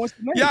first.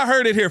 Y'all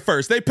heard it here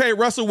first. They paid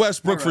Russell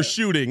Westbrook for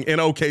shooting in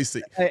OKC.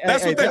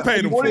 That's what they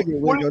paid him for.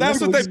 That's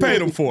what they paid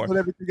him for.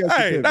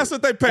 Hey, that's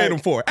what they paid him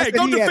for. Hey,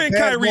 go defend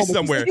Kyrie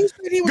somewhere.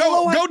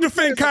 Go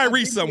defend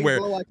Kyrie somewhere.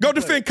 Go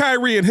defend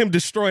Kyrie and him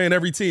destroying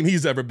every team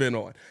he's ever been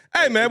on.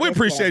 Hey, man, we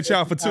appreciate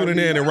y'all for tuning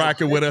in and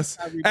rocking with us.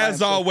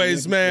 As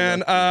always,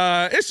 man,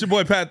 it's your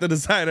boy Pat the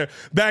Designer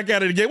back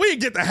at it again. We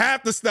didn't get to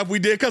half the stuff we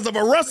did because of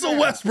a Russell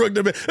Westbrook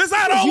debate. That's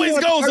how it always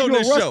goes on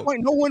this show.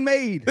 No one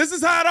made. This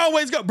is how it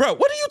always goes. Bro,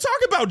 what are you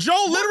talking about?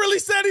 Joel literally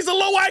said he's a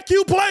low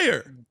IQ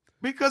player.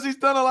 Because he's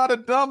done a lot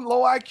of dumb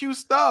low IQ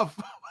stuff.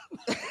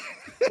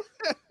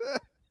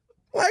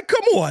 Like,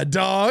 come on,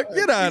 dog.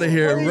 Get out of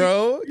here,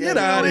 bro. Get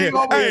out of here.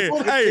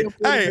 Hey,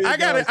 I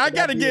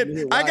gotta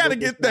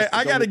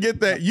get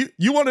that.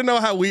 You want to know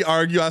how we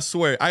argue? I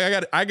swear.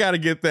 I gotta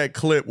get that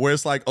clip where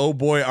it's like, oh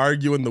boy,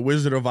 arguing the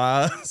Wizard of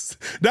Oz.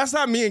 That's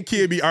not me and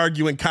Kid be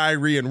arguing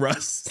Kyrie and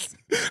Russ.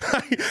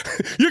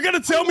 You're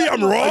gonna tell me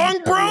I'm wrong,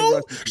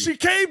 bro? She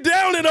came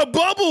down in a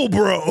bubble,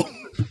 bro.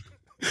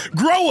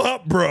 Grow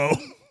up, bro.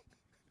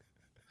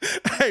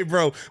 Hey,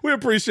 bro, we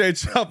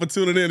appreciate y'all for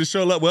tuning in to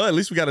show love. Well, at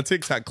least we got a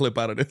TikTok clip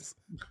out of this.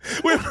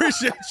 We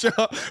appreciate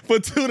y'all for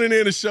tuning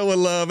in to show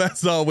love,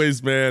 as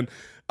always, man.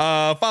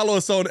 Follow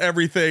us on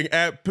everything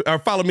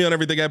follow me on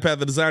everything at Path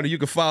the Designer. You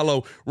can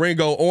follow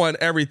Ringo on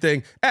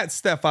everything at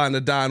Stefan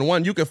the Don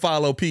 1. You can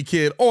follow P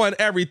Kid on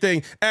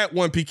everything at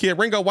 1P Kid.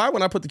 Ringo, why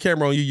when I put the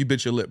camera on you, you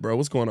bit your lip, bro?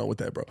 What's going on with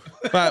that, bro?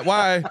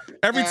 Why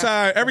every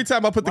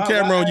time I put the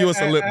camera on you, it's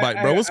a lip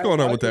bite, bro? What's going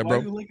on with that, bro?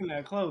 Why you looking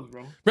that close,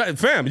 bro? Right,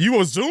 fam, you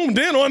were zoomed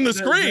in on the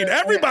screen.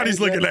 Everybody's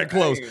looking that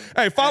close.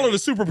 Hey, follow the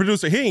super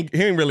producer. He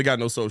ain't really got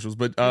no socials,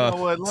 but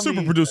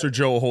super producer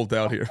Joe Holt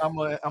out here. I'm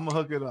gonna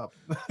hook it up.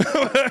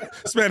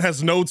 This man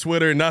has no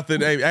Twitter,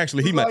 nothing. Hey,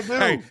 actually, he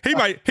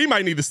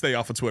might need to stay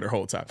off of Twitter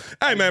whole time.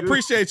 Hey, man,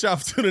 appreciate y'all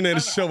for tuning in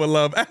to show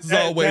love as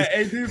always.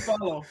 AD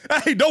follow.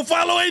 Hey, don't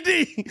follow AD.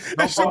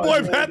 That's your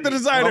boy Pat the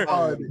Designer.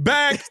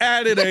 Back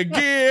at it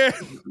again.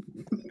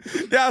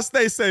 Y'all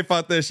stay safe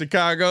out there,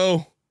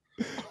 Chicago.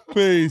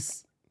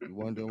 Peace. You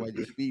wondering why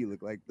your feet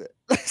look like that?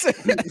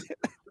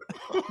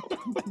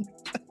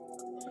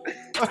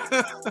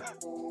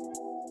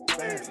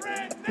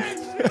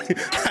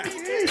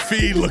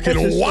 Feed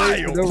looking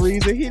wild. No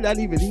reason. He's not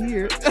even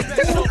here.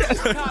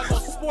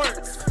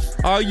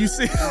 All you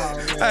see,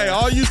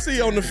 all you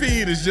see on the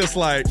feed is just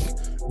like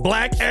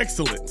black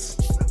excellence.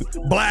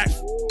 Black.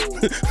 Oh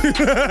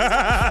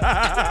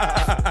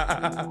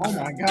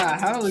my God!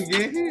 How did we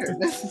get here?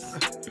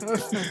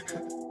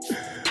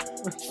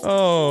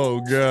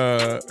 Oh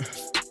God.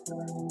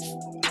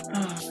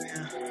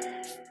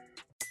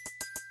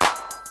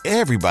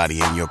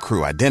 Everybody in your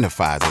crew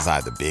identifies as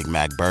either Big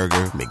Mac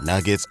Burger,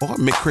 McNuggets, or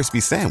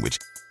McCrispy Sandwich.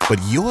 But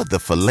you're the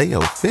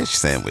Filet-O-Fish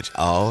Sandwich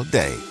all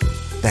day.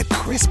 That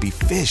crispy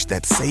fish,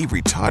 that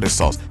savory tartar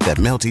sauce, that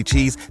melty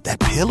cheese,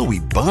 that pillowy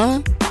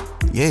bun.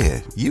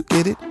 Yeah, you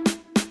get it.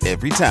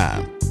 Every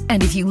time.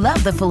 And if you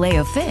love the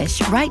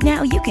Filet-O-Fish, right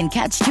now you can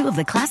catch two of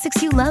the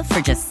classics you love for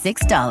just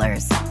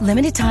 $6.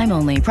 Limited time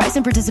only. Price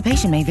and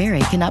participation may vary.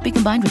 Cannot be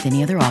combined with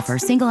any other offer.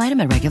 Single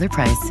item at regular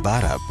price.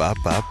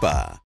 Ba-da-ba-ba-ba.